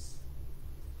grace.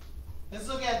 Let's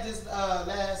look at this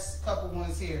last couple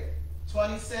ones here.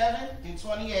 27 and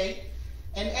 28.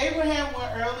 And Abraham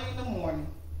went early in the morning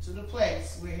to the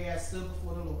place where he had stood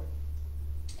before the Lord.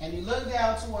 And he looked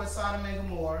down toward Sodom and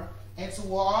Gomorrah and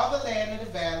toward all the land of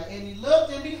the valley. And he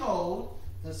looked, and behold,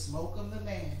 the smoke of the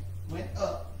land went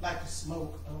up like the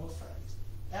smoke of a furnace.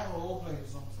 That whole place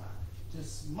was on fire.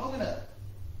 Just smoking up.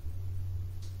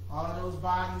 All of those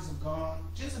bodies are gone.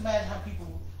 Just imagine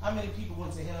how many people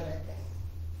went to hell that day.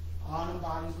 All them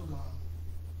bodies were gone.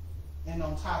 And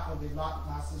on top of it, Lot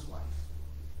lost his wife.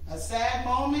 A sad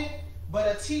moment,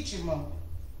 but a teaching moment.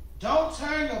 Don't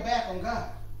turn your back on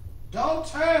God. Don't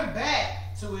turn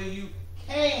back to where you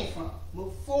came from.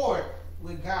 Move forward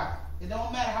with God. It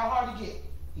don't matter how hard it gets.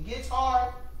 It gets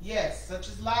hard, yes, such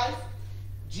is life.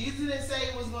 Jesus didn't say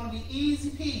it was going to be easy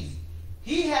peasy.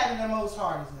 He had it the most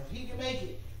hardest. If he can make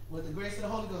it with the grace of the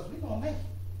Holy Ghost, we're going to make it.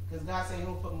 Because God said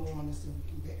he'll put more on this than we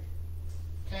can bear.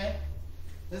 Okay?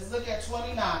 Let's look at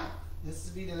 29. This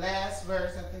will be the last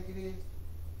verse, I think it is.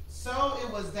 So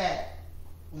it was that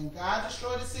when God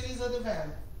destroyed the cities of the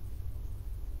valley,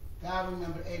 God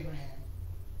remembered Abraham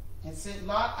and sent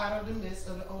Lot out of the midst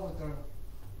of the overthrow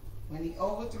when he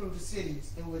overthrew the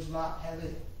cities in which Lot had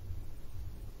lived.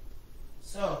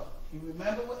 So, He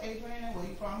remembered what he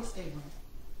promised Abraham.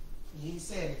 And he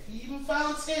said, if he even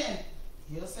found 10,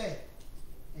 he'll say it.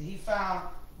 And he found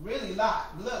really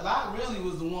Lot. Look, Lot really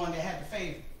was the one that had the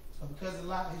favor. So because of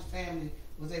Lot, his family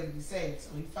was able to be saved. So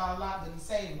he found Lot, but he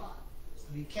saved Lot. So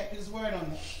he kept his word on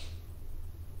that.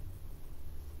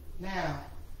 Now,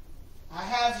 I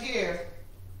have here,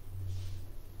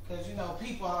 because you know,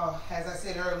 people are, as I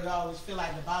said earlier, always feel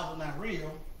like the Bible not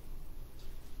real.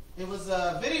 It was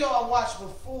a video I watched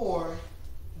before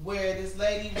where this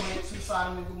lady went to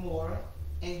Sodom and Gommorah,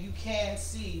 and you can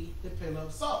see the pillar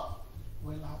of salt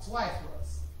where Lot's wife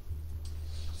was.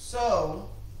 So,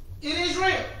 it is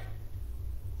real.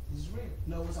 It's real.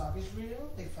 Noah's Ark is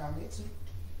real. They found it too.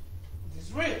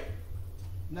 It's real.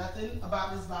 Nothing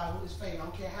about this Bible is fake. I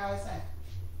don't care how it's at.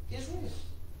 It's real.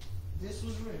 This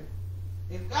was real.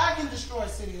 If God can destroy a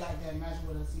city like that, imagine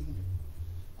what else he can do.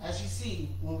 As you see,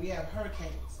 when we have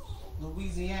hurricanes,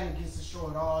 Louisiana gets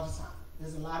destroyed all the time.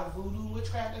 There's a lot of voodoo and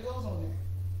witchcraft that goes on there.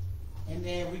 And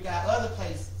then we got other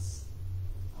places.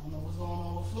 I don't know what's going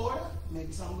on with Florida.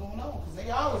 Maybe something going on, because they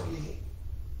always get hit.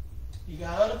 You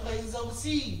got other places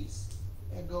overseas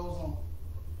that goes on.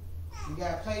 You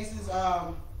got places,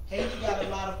 Haiti got a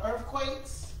lot of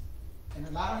earthquakes and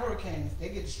a lot of hurricanes. They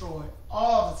get destroyed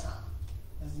all the time.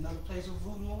 There's another place with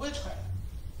voodoo and witchcraft.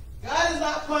 God is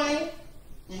not playing,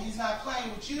 and he's not playing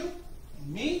with you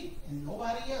and me and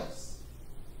nobody else.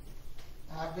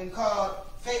 I've been called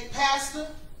fake pastor,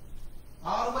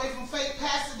 all the way from fake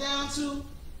pastor down to,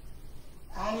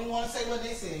 I don't even want to say what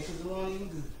they said because it wasn't even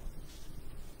good.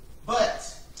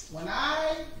 But when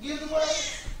I give the word,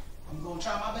 I'm going to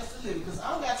try my best to live it, because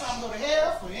I don't got time to go to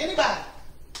hell for anybody.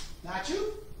 Not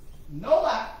you,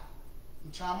 nobody.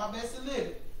 I'm trying my best to live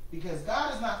it, because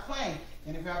God is not playing.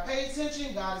 And if y'all pay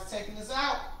attention, God is taking us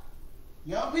out.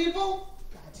 Young people,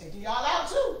 God taking y'all out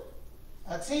too.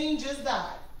 A teen just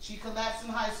died. She collapsed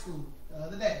in high school the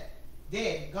other day.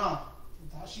 Dead, gone. You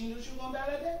thought she knew she was going to die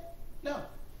that day? No.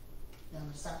 Y'all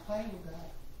gotta stop playing with God.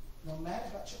 No matter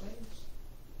about your age.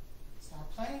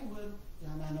 Stop playing with him.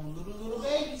 Y'all not no little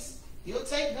babies. He'll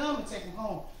take them and take them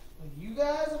home. But you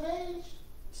guys of age,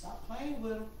 stop playing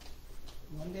with him.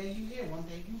 One day you here, one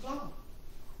day you gone.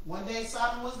 One day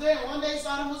Sodom was there, one day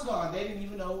Sodom was gone. They didn't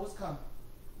even know it was coming.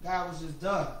 God was just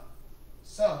done.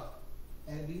 So,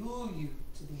 it behoove you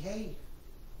to behave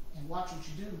and watch what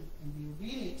you do and be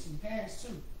obedient to your parents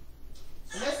too.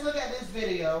 So let's look at this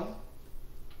video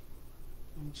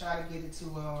and try to get it to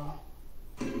where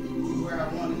I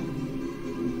want it to be.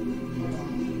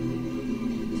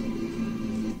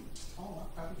 Oh, I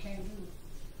probably can't do it.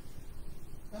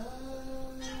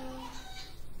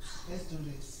 Let's do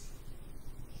this.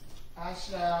 I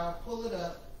shall pull it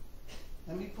up.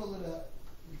 Let me pull it up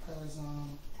because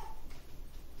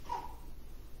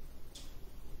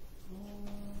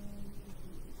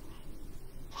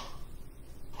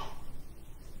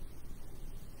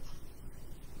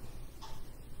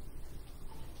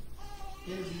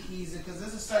it'll be easy because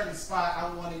there's a certain spot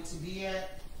I want it to be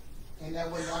at, and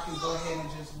that way y'all can go ahead and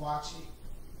just watch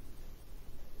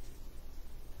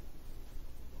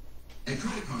it. At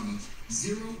Credit Karma,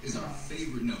 0 is our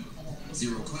favorite number.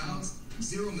 0 clouds,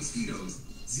 0 mosquitoes,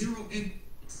 0 in...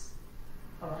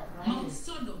 Mount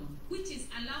Sodom, which is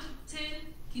around 10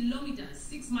 kilometers,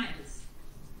 6 miles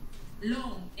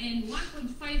long, and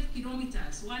 1.5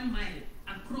 kilometers, 1 mile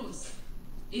across,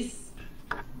 is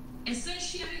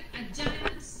essentially a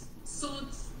giant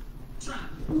salt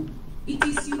trap. It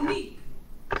is unique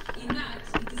in that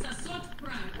it is a salt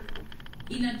trap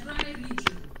in a dry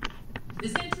region. The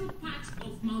central part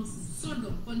of Mount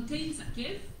Sodom contains a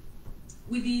cave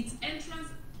with its entrance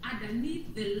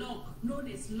underneath the lock known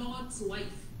as Lot's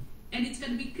Wife, and it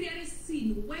can be clearly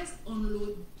seen west on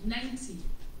Road 90.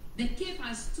 The cave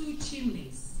has 2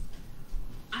 chimneys,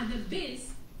 at the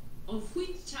base of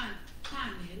which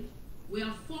tunnel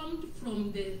were formed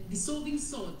from the dissolving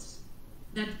salt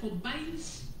that combined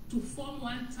to form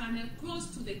one tunnel close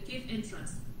to the cave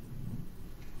entrance.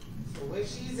 So where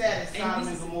she's at is Sodom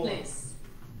and Gommorah.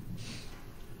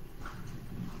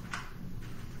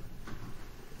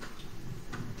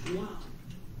 Wow.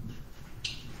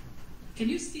 Can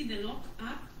you see the lock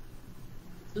up?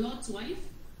 Lot's Wife?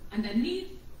 Underneath,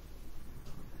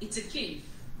 it's a cave.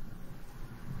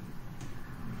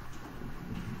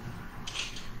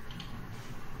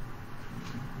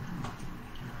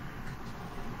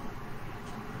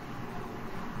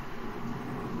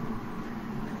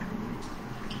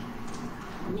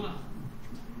 Wow.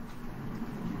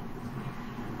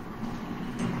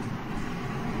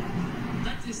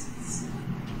 That is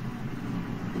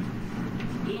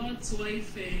Lot's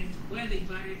wife, where they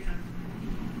buried her.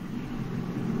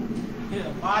 Hit a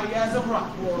body as a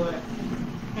rock, boy.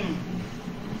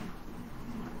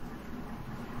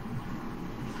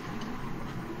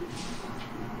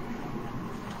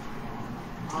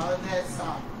 All of that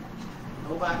salt.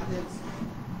 Nobody did.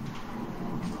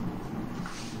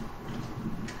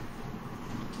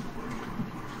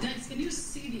 Guys, can you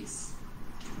see this?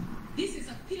 This is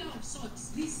a pillar of salt.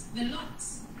 This, the lot.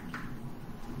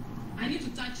 I need to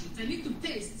touch it. I need to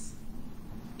taste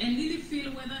and really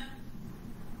feel whether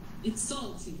it's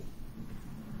salty.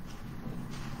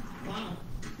 Wow.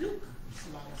 Look. It's a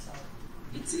lot of salt.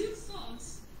 It's real salt.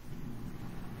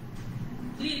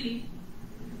 Really.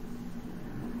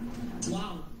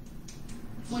 Wow.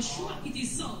 For sure it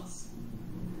is salt.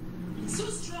 It's so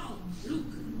strong. Look.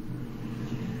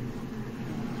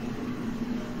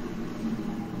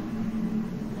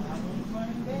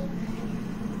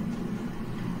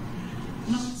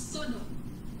 Mount Sodom.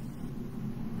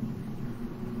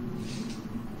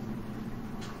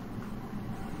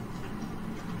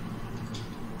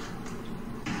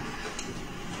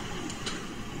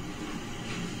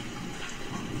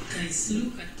 Guys,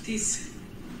 look at this.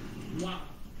 Wow.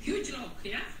 Huge rock,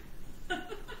 yeah?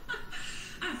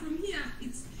 From here,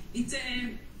 it's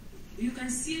you can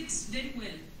see it very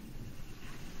well.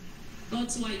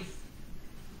 Lot's wife.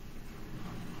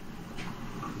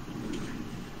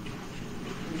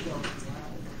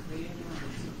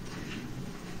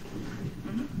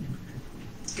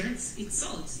 Guys, it's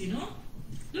salt, you know?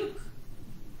 Look.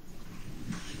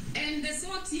 And the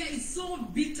salt here is so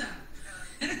bitter.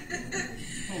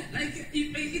 Like,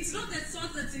 it's not the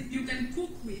salt that you can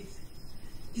cook with.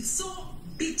 It's so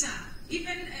bitter.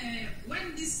 Even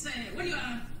when you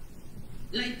are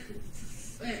like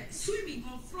swimming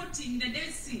or floating in the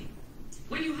Dead Sea,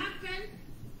 when you happen,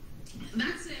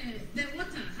 that's the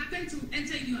water happen to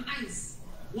enter in your eyes.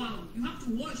 Wow, you have to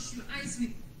wash your eyes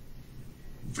with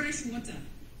fresh water.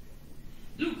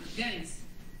 Look, guys,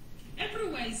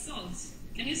 everywhere is salt.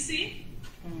 Can you see?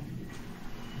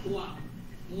 Wow,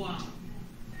 wow.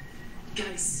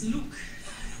 Guys, look.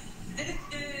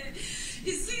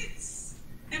 Is it?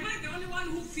 Am I the only one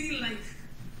who feel like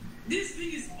this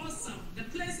thing is awesome? The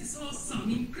place is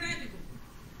awesome, incredible.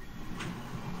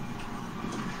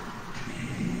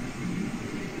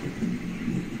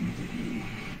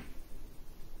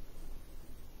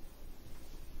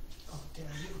 Oh, damn,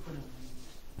 you can put it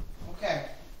on. Okay.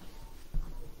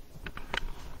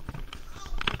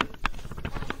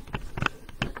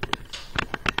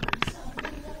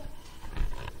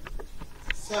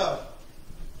 So,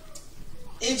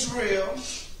 it's real.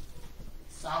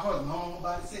 Saw her long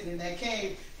body sitting in that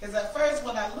cave. Because at first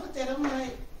when I looked at it, I'm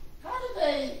like, how did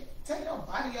they take her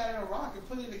body out of the rock and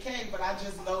put it in the cave? But I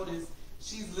just noticed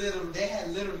they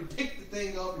had literally picked the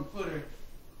thing up and put her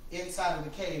inside of the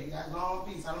cave. That long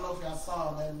piece, I don't know if y'all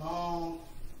saw that long,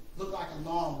 looked like a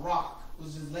long rock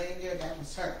was just laying there. That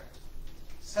was her.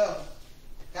 So,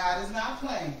 God is not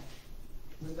playing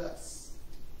with us.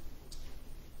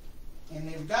 And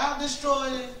if God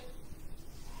destroyed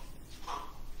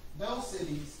those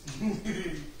cities,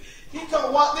 he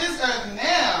could walk this earth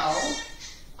now.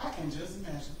 I can just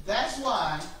imagine. That's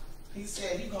why he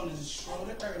said he's going to destroy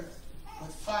the earth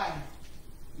with fire.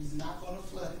 He's not going to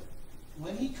flood it.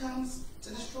 When he comes to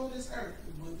destroy this earth,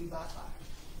 it will be by fire.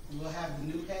 And we'll have the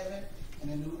new heaven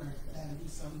and a new earth. But that'll be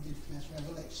something different. That's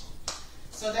Revelation.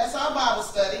 So that's our Bible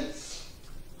study.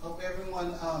 Hope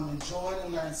everyone enjoyed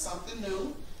and learned something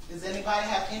new. Does anybody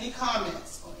have any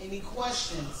comments or any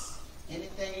questions?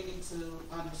 Anything you need to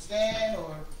understand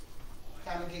or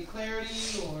kind of get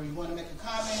clarity, or you want to make a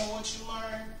comment on what you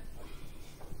learned?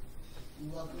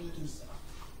 You're welcome to do so.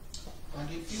 I'll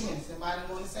give you a few minutes. Anybody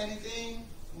want to say anything?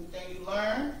 Anything you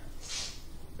learned?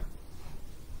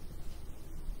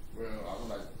 Well, I would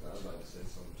like to say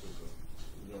something to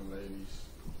the young ladies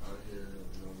out here,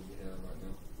 that we have right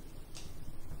now.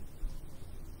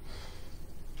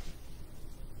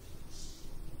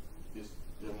 It's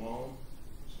your mom.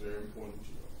 It's very important to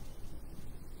you.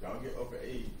 Y'all get up at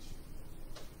age,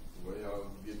 where y'all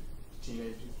get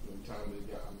teenagers, when the time they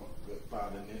got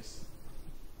fatherness,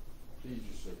 please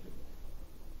respect them.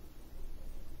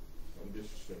 Don't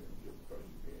disrespect them because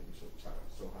you're being so tired,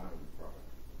 so high in pride.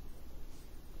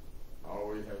 I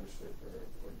always have respect for her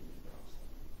for you now.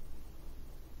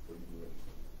 For you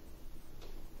anything.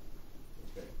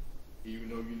 Okay? Even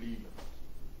though you leave them,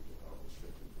 I'll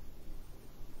respect them.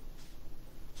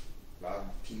 A lot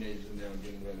of teenagers now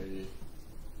getting ready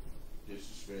to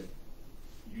disrespect.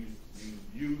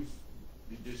 Use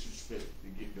the disrespect to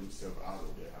get themselves out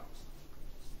of their house.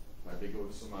 Like they go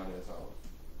to somebody else's house,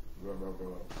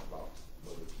 about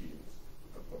other kids,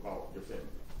 about their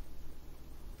family.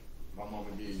 My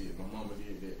mama did it, my mama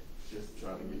did that, just to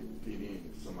try to get in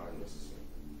with somebody else's thing.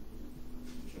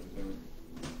 You know what I'm saying?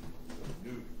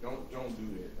 Don't do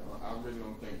that. I really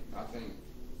don't think. I think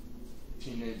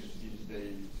teenagers these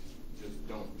days just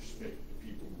don't respect the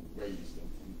people who raised them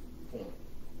from point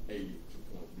A to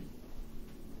point B.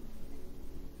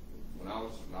 When I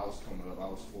was coming up, I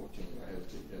was 14. I had to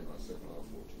take care of myself when I was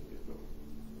 14 years old.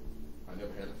 I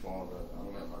never had a father. I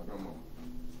don't have my grandma.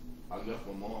 I left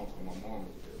my mom because my mom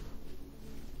was there.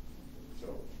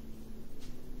 So,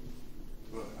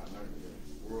 but I learned the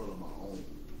world of my own.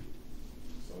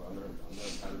 So I learned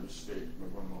how to respect my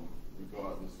grandma,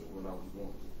 regardless of what I was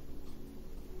going through.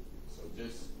 So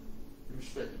just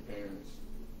respect your parents.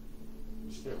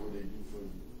 Respect what they do for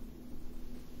you.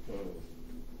 Because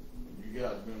you get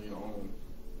out doing your own,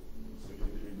 so it'll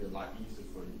be a lot easier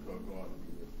for you because God will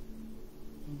be with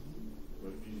you.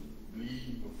 But if you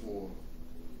leave before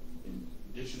and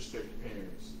disrespect your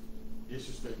parents,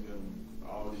 disrespect them,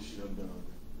 all this shit I'm done,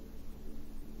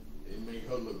 it make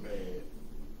her look bad.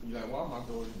 You're like, why my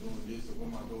daughter doing this, or why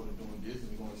my daughter doing this,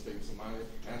 and going to stay with somebody,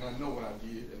 and I know what I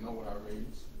did, and know what I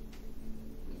raised.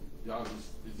 Y'all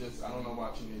I don't know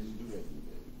why teenagers do that these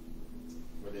days,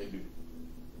 but they do.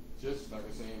 Just like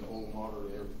I say in the old model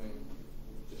of everything,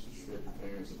 just respect your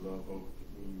parents and love both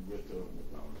when you with her and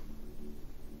without her.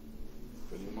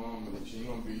 Because your mom, she ain't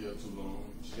going to be here too long.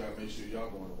 She got to make sure y'all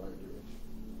going the right direction.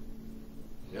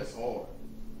 That's hard.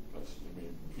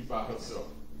 She by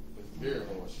herself. It's very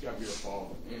hard. She got to be a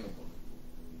father and a mother.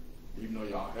 Even though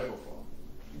y'all have a father.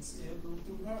 And still go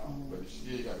through her own. But she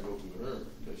still got to go through her.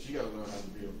 Because she got to learn how to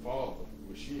be a father.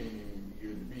 But she ain't even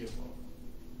good to be a father.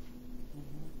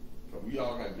 But we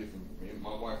all got different,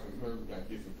 my wife and her got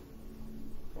different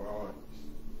priorities.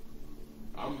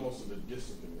 I'm most of the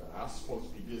discipline guy. I'm supposed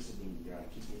to be disciplined guy,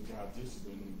 keeping God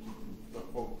disciplined and keeping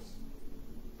focused.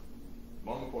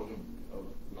 Mama's supposed to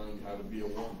learn you how to be a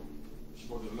woman. She's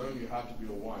supposed to learn you how to be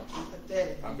a wife.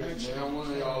 I bet you now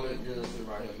one of y'all that girls sit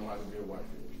right here know how to be a wife.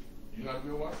 You know how to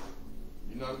be a wife?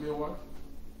 You know how to be a wife?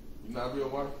 You know how to be a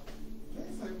wife?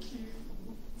 That's so cute.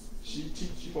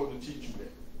 She supposed to teach you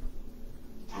that.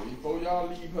 So before y'all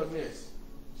leave her nest,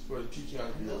 she's supposed to teach you how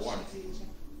to be a wife.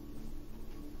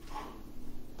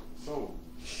 So,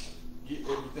 get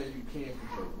everything you can from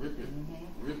her. Rip it.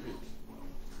 Rip it.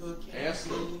 Cooking, ask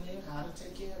her how to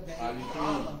take care of baby. How to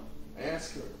clean.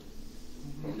 Ask her.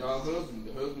 From y'all husband,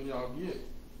 the husband y'all get,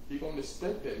 he gonna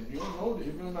expect that. If you don't know that,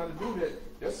 if you don't know how to do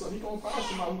that, that's so he gonna find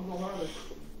somebody who's gonna learn it.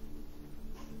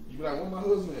 You be like, where my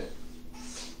husband at?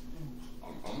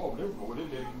 I'm over there for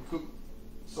it. They can cook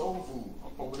soul food.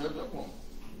 I'm over there that one.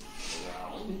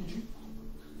 I don't need you.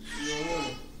 You know what I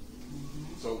mean?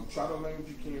 So try to learn what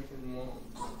you can from your mom.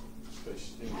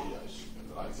 Especially,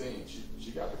 like I'm saying,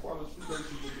 she got the qualifications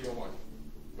to be a wife.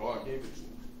 God gave it to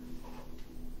her.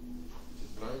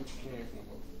 Just learn what you can from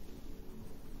her.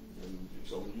 And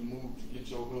so when you move to get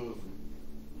your husband,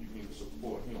 you can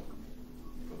support him.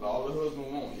 Because all the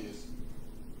husband wants is,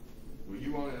 what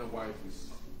you want in a wife is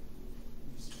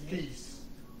peace.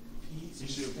 He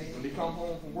should, when they come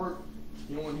home from work,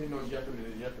 you don't want to hear no yapping.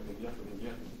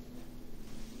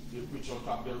 Just put you on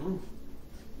top of that roof.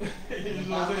 You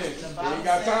know what I'm saying? They ain't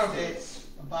got time for it.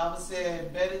 The Bible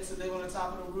said, better to live on the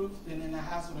top of the roof than in a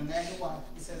house with a nagging wife.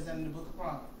 It says that in the book of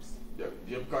Proverbs.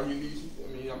 Yeah, because you need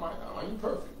some, I ain't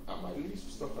perfect. I might leave some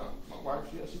stuff out. My wife,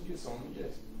 yeah, she gets on me,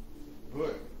 yes.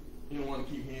 But you don't want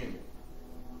to keep hearing it.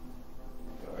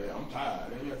 I'm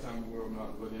tired. I ain't got time to worry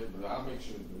about it, but I'll make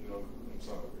sure, I'm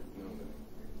sorry,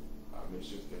 I'll make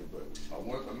sure that. But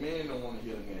a man don't want to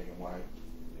hear a nagging wife.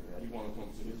 He want to come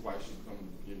to his wife should come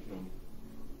and give him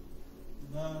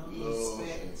love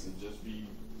and to just be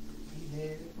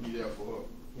there for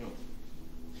him.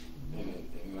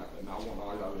 And I want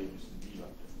all y'all ladies to be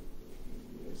like that.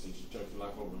 Yeah, since you touch your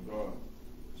life over to God,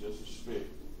 just respect.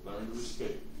 Learn to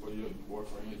respect for your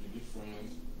boyfriends, your good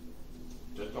friends.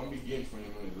 Just don't be getting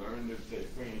friends and learn that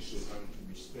friends should learn to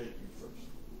respect you first.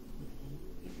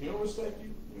 If he don't respect you,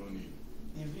 you don't need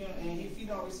it. And if you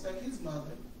don't respect his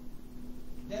mother,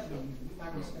 definitely, he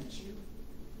might respect you.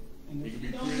 And if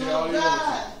you don't know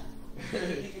God,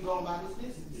 he can go about his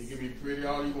business. He can be pretty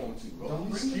all he wants to. Don't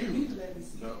bring the cute. Let me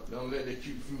see. Don't let that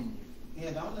cute fool you.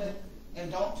 Yeah,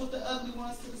 don't put the ugly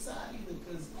ones to the side either,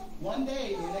 because one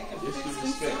day when they can fix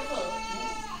themselves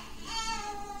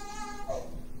up.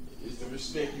 It's the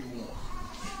respect you want.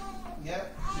 Yep.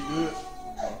 She good?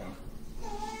 Okay.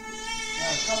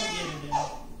 Come and get it then.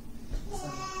 So,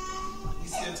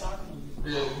 he's still talking to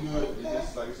you. Yeah, it's good. It's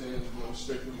just like saying,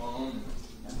 respect your mom.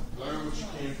 Learn what you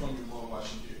can from your mom while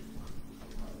she did.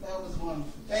 That was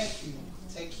wonderful. Thank you.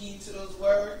 Take heed to those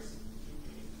words,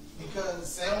 because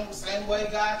because same way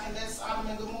God can let Sodom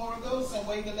and Gomorrah go, same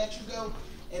way He can let you go.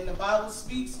 And the Bible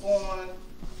speaks on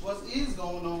what is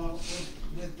going on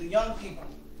with the young people.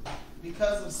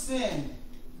 Because of sin,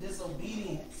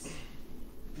 disobedience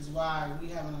is why we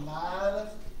having a lot of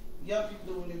young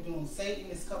people doing what they're doing. Satan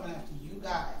is coming after you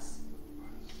guys.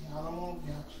 Y'all don't want,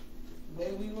 y'all, the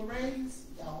way we were raised,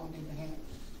 y'all won't give a hand.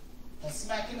 A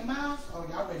smack in the mouth, oh,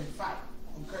 y'all ready to fight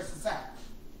and curse us out.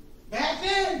 Back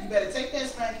then, you better take that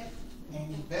spanking,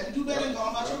 and you better do better and go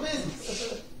about your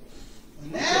business.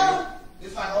 And now,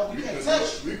 it's like, oh, we can't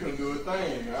touch you. We couldn't do a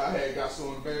thing. I had got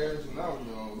so embarrassed when I was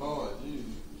young. Lord,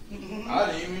 Jesus.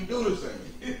 I didn't even do the thing.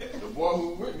 The boy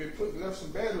who with me left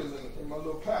some batteries in my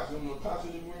little pouch. Them little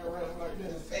pouches that went around like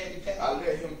that. I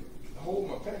let him hold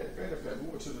my fatty pack. We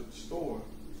went to the store.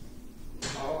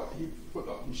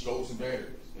 He stole some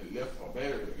batteries and left a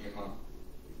battery in my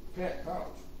pack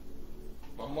pouch.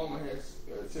 My mama had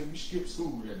said we skipped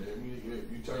school that day.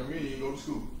 You turned me, you didn't go to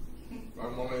school. My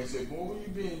mama had said, boy, where you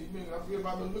been? I feel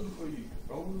like I've been looking for you.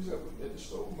 Oh, who was at the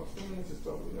store with my friends and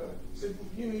stuff like that. I said,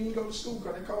 you didn't go to school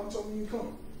because they called and told me you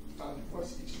come.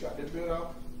 Once she got that bill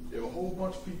out, there were a whole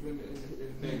bunch of people in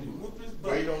the neighborhood.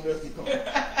 Wait on us to come.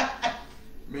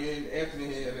 Man,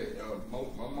 Anthony had my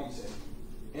mom said,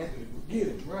 Anthony, get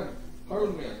him, run him.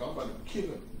 Hurry, man, I'm about to kill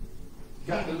him.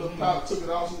 Got the little pouch, took it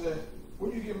off, she said,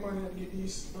 where you get money to get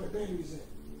these batteries at?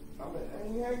 I'm like,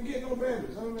 I ain't getting no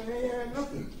batteries. I ain't had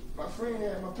nothing. My friend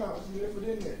had my pouch, he left it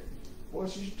in there. Boy,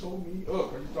 she told me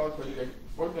up, and he thought,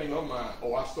 first thing on my,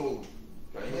 I stole it.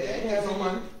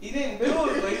 He didn't do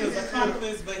it, but he was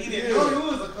accomplice, but he didn't know he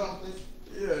was accomplice.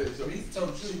 Yeah,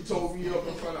 so she told me up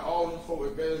in front of all them folks, it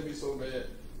embarrassed me so bad,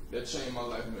 that changed my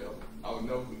life forever. I would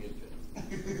never forget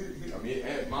that. I mean,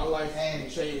 my life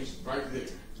changed right there.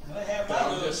 I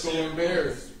was just so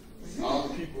embarrassed. All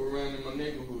the people around in my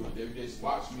neighborhood, they just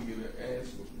watched me get an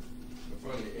ass whooping in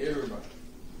front of everybody.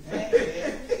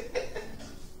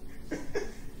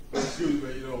 Excuse me,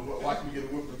 watch me get a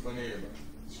whooping in front of everybody.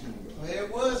 Excuse me. Well, it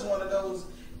was one of those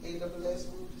AWS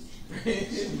whoopings.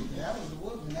 That was a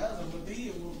whooping. That was a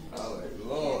Medea whooping. Oh, like,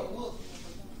 Lord.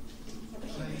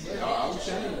 I was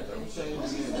changed.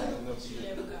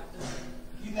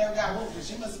 You never got whooped.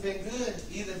 She must have been good.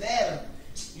 Either that or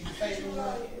you the favorite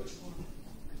one.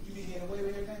 You be getting away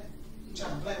with everything. You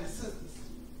trying to blame the sisters.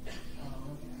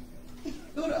 Oh, okay.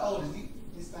 Who the oldest?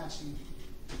 It's not you.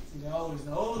 See, the oldest.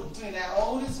 Between that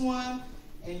oldest one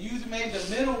and usually maybe the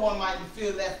middle one might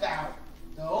feel left out.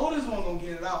 The oldest one gonna get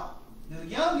it all. The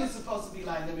youngest supposed to be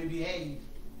like, let me behave.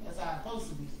 That's how it's supposed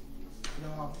to be. You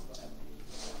know, always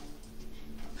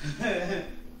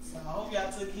so I hope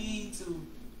y'all took heed to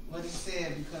what he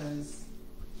said, because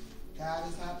God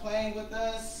is not playing with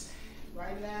us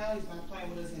right now. He's not playing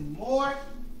with us anymore.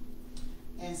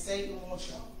 And Satan wants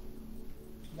y'all.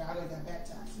 Y'all that got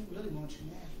baptized, he really wants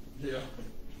you now. Yeah.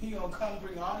 He gonna come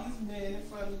bring all these men in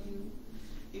front of you.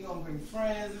 He gonna bring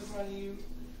friends in front of you.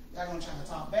 Y'all gonna try to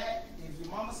talk back. If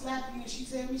your mama slapped you and she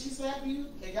tell me she slapped you,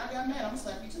 hey, y'all got mad, I'm gonna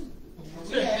slap you too.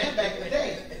 We had that back in the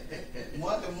day.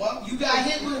 You got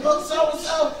hit with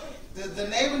so-and-so, the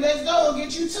neighbor next door will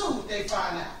get you too if they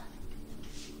find out.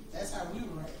 That's how we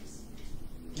were raised.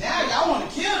 Now y'all want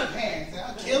to kill the parents.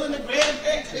 Y'all killing the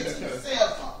grandparents because they took the cell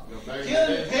phone.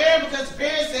 Killing the parents because the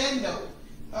parents said no.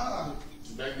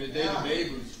 Back in the day,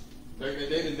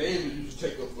 the neighbors used to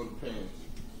take up for the parents.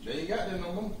 They ain't got that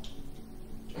no more.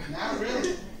 Not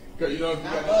really. Because, if you got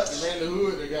around the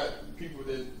hood, they got people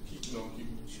that keep.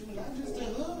 Not just the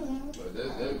hood, but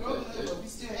but we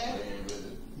still have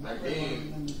it. Back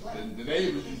then, the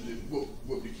neighbors used to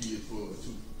whoop the kids for it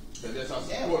too. Because that's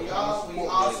how we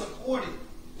all support it.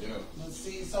 Yeah. But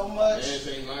see, so much. Parents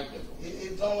ain't like that.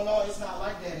 It's going on. It's not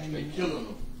like that anymore. They killing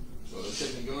them. So they're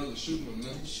taking guns and shooting them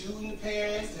now. Shooting the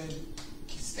parents and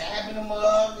stabbing them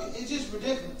up. It's just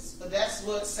ridiculous. But that's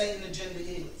what Satan's agenda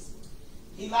is.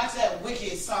 He likes that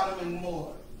wicked Sodom and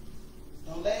Gomorrah.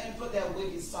 Don't let him put that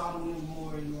wicked Sodom and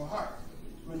Gomorrah in your heart.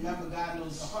 Remember, God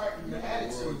knows the heart and your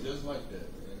attitude. The world just like that,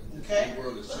 man. Okay?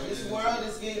 This world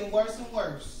is getting worse and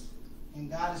worse. And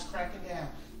God is cracking down.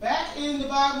 Back in the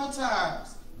Bible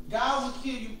times, God would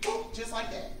kill you just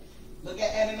like that. Look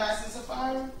at Ananias and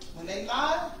Sapphira. When they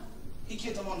lied, he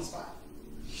killed them on the spot.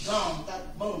 Gone.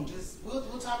 Boom.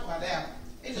 We'll talk about that one.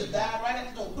 They just died right at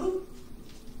the door. Boom.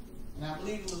 And I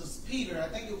believe it was Peter. I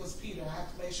think it was Peter. I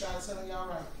have to make sure I'm telling y'all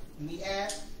right. When he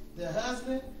asked the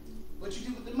husband, what you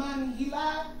do with the money? He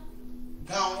lied.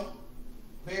 Gone.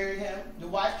 Buried him. The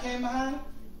wife came behind him,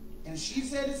 and she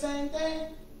said the same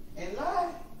thing and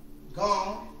lied.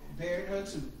 Gone. Buried her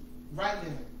too. Right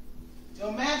there. So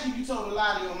imagine you told a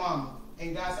lie to your mama,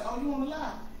 and God said, oh, you want to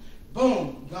lie?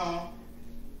 Boom. Gone.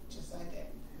 Just like that.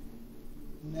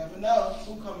 You never know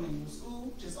who coming in your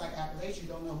school, just like Appalachia, you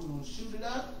don't know who's going to shoot it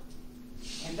up.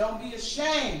 And don't be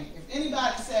ashamed. If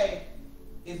anybody say,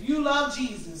 if you love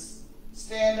Jesus,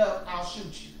 stand up, I'll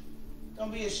shoot you.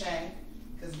 Don't be ashamed,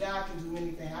 because God can do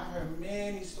anything. I've heard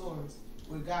many stories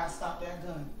where God stopped that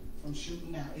gun from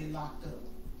shooting out. It locked up.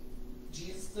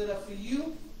 Jesus stood up for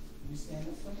you, you stand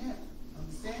up for him.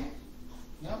 Understand?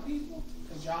 Young people,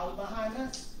 because y'all are behind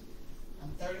us. I'm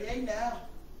 38 now.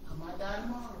 I might die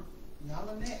tomorrow. Y'all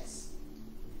are next.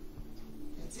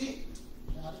 That's it.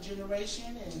 Y'all the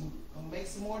generation, and gonna make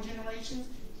some more generations.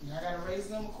 And I gotta raise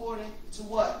them according to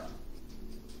what?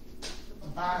 The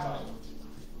Bible.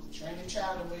 Train your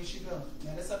child the way you should go.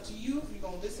 Now that's up to you if you're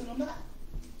gonna listen or not.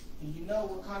 And you know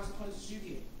what consequences you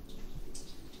get.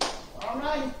 All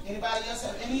right. Anybody else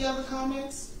have any other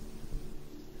comments?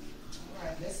 All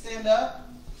right, let's stand up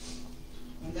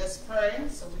and let's pray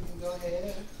so we can go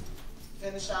ahead and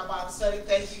finish our Bible study.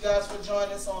 Thank you guys for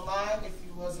joining us online. If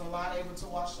you wasn't online able to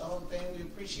watch the whole thing, we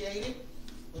appreciate it.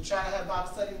 We'll try to have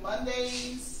Bible study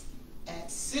Mondays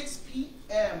at 6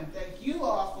 p.m. Thank you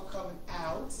all for coming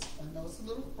out. I know it's a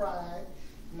little pride,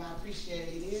 and I appreciate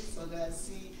it. So that I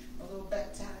see a little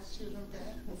baptized children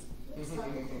back.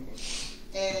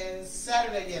 And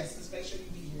Saturday, yes, just make sure you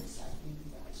be here Saturday.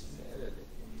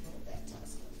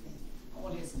 Baptized. I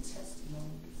want to hear some testimonies.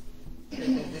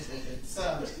 So,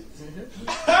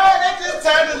 they just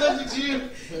turned to look at you.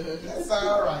 That's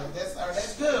all right. That's all right.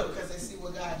 That's good because they see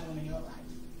what God's doing in your life.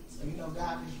 So you know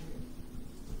God is real.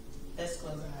 Let's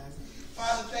close our eyes.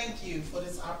 Father, thank you for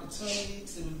this opportunity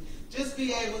to just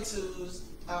be able to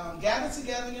gather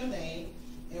together in your name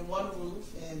in one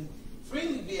roof and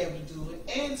freely be able to do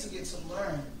it and to get to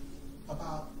learn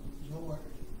about your word.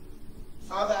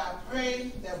 Father, I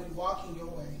pray that we walk in your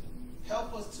way.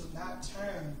 Help us to not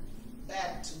turn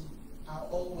back to our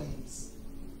old ways.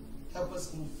 Help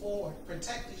us move forward.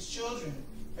 Protect these children.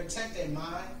 Protect their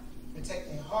mind.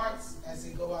 Protect their hearts as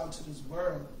they go out into this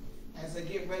world, as they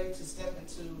get ready to step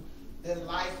into their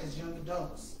life as young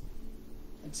adults.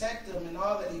 Protect them in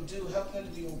all that they do. Help them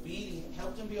to be obedient.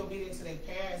 Help them be obedient to their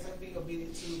parents. Help them be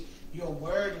obedient to your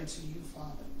word and to you,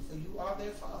 Father. For you are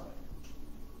their Father.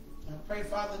 I pray,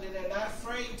 Father, that they're not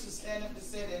afraid to stand up and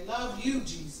say they love you,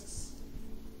 Jesus.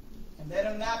 And let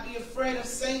them not be afraid of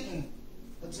Satan,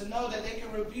 but to know that they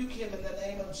can rebuke him in the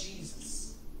name of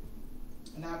Jesus.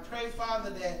 And I pray, Father,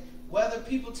 that whether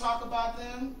people talk about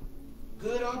them,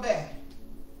 good or bad,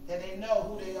 that they know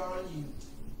who they are in you.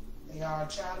 They are a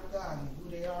child of God, and who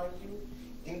they are in you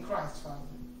in Christ, Father.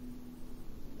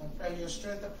 I pray your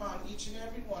strength upon each and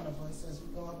every one of us as we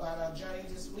go about our journey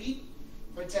this week.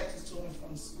 Protect us to and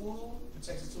from school.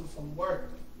 Protect us to and from work.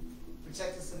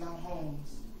 Protect us in our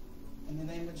homes. In the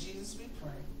name of Jesus we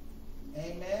pray.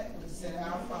 Amen. We say,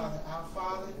 our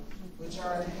Father, which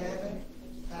art in heaven,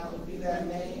 hallowed be thy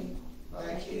name.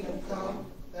 Thy kingdom come,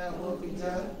 thy will be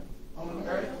done, on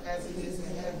earth as it is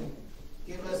in heaven.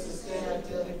 Give us this day our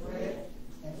daily bread,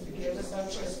 and forgive us our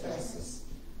trespasses,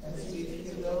 as we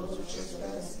forgive those who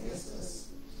trespass against us.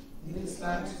 Lead us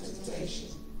not into temptation,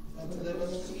 but deliver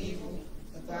us from evil.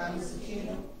 For thine is the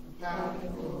kingdom, the power, and the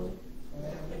glory,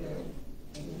 forever and ever.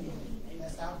 Amen.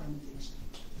 That's our benediction.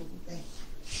 Thank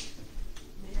you.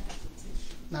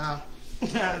 Now,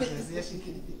 yes, you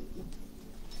can.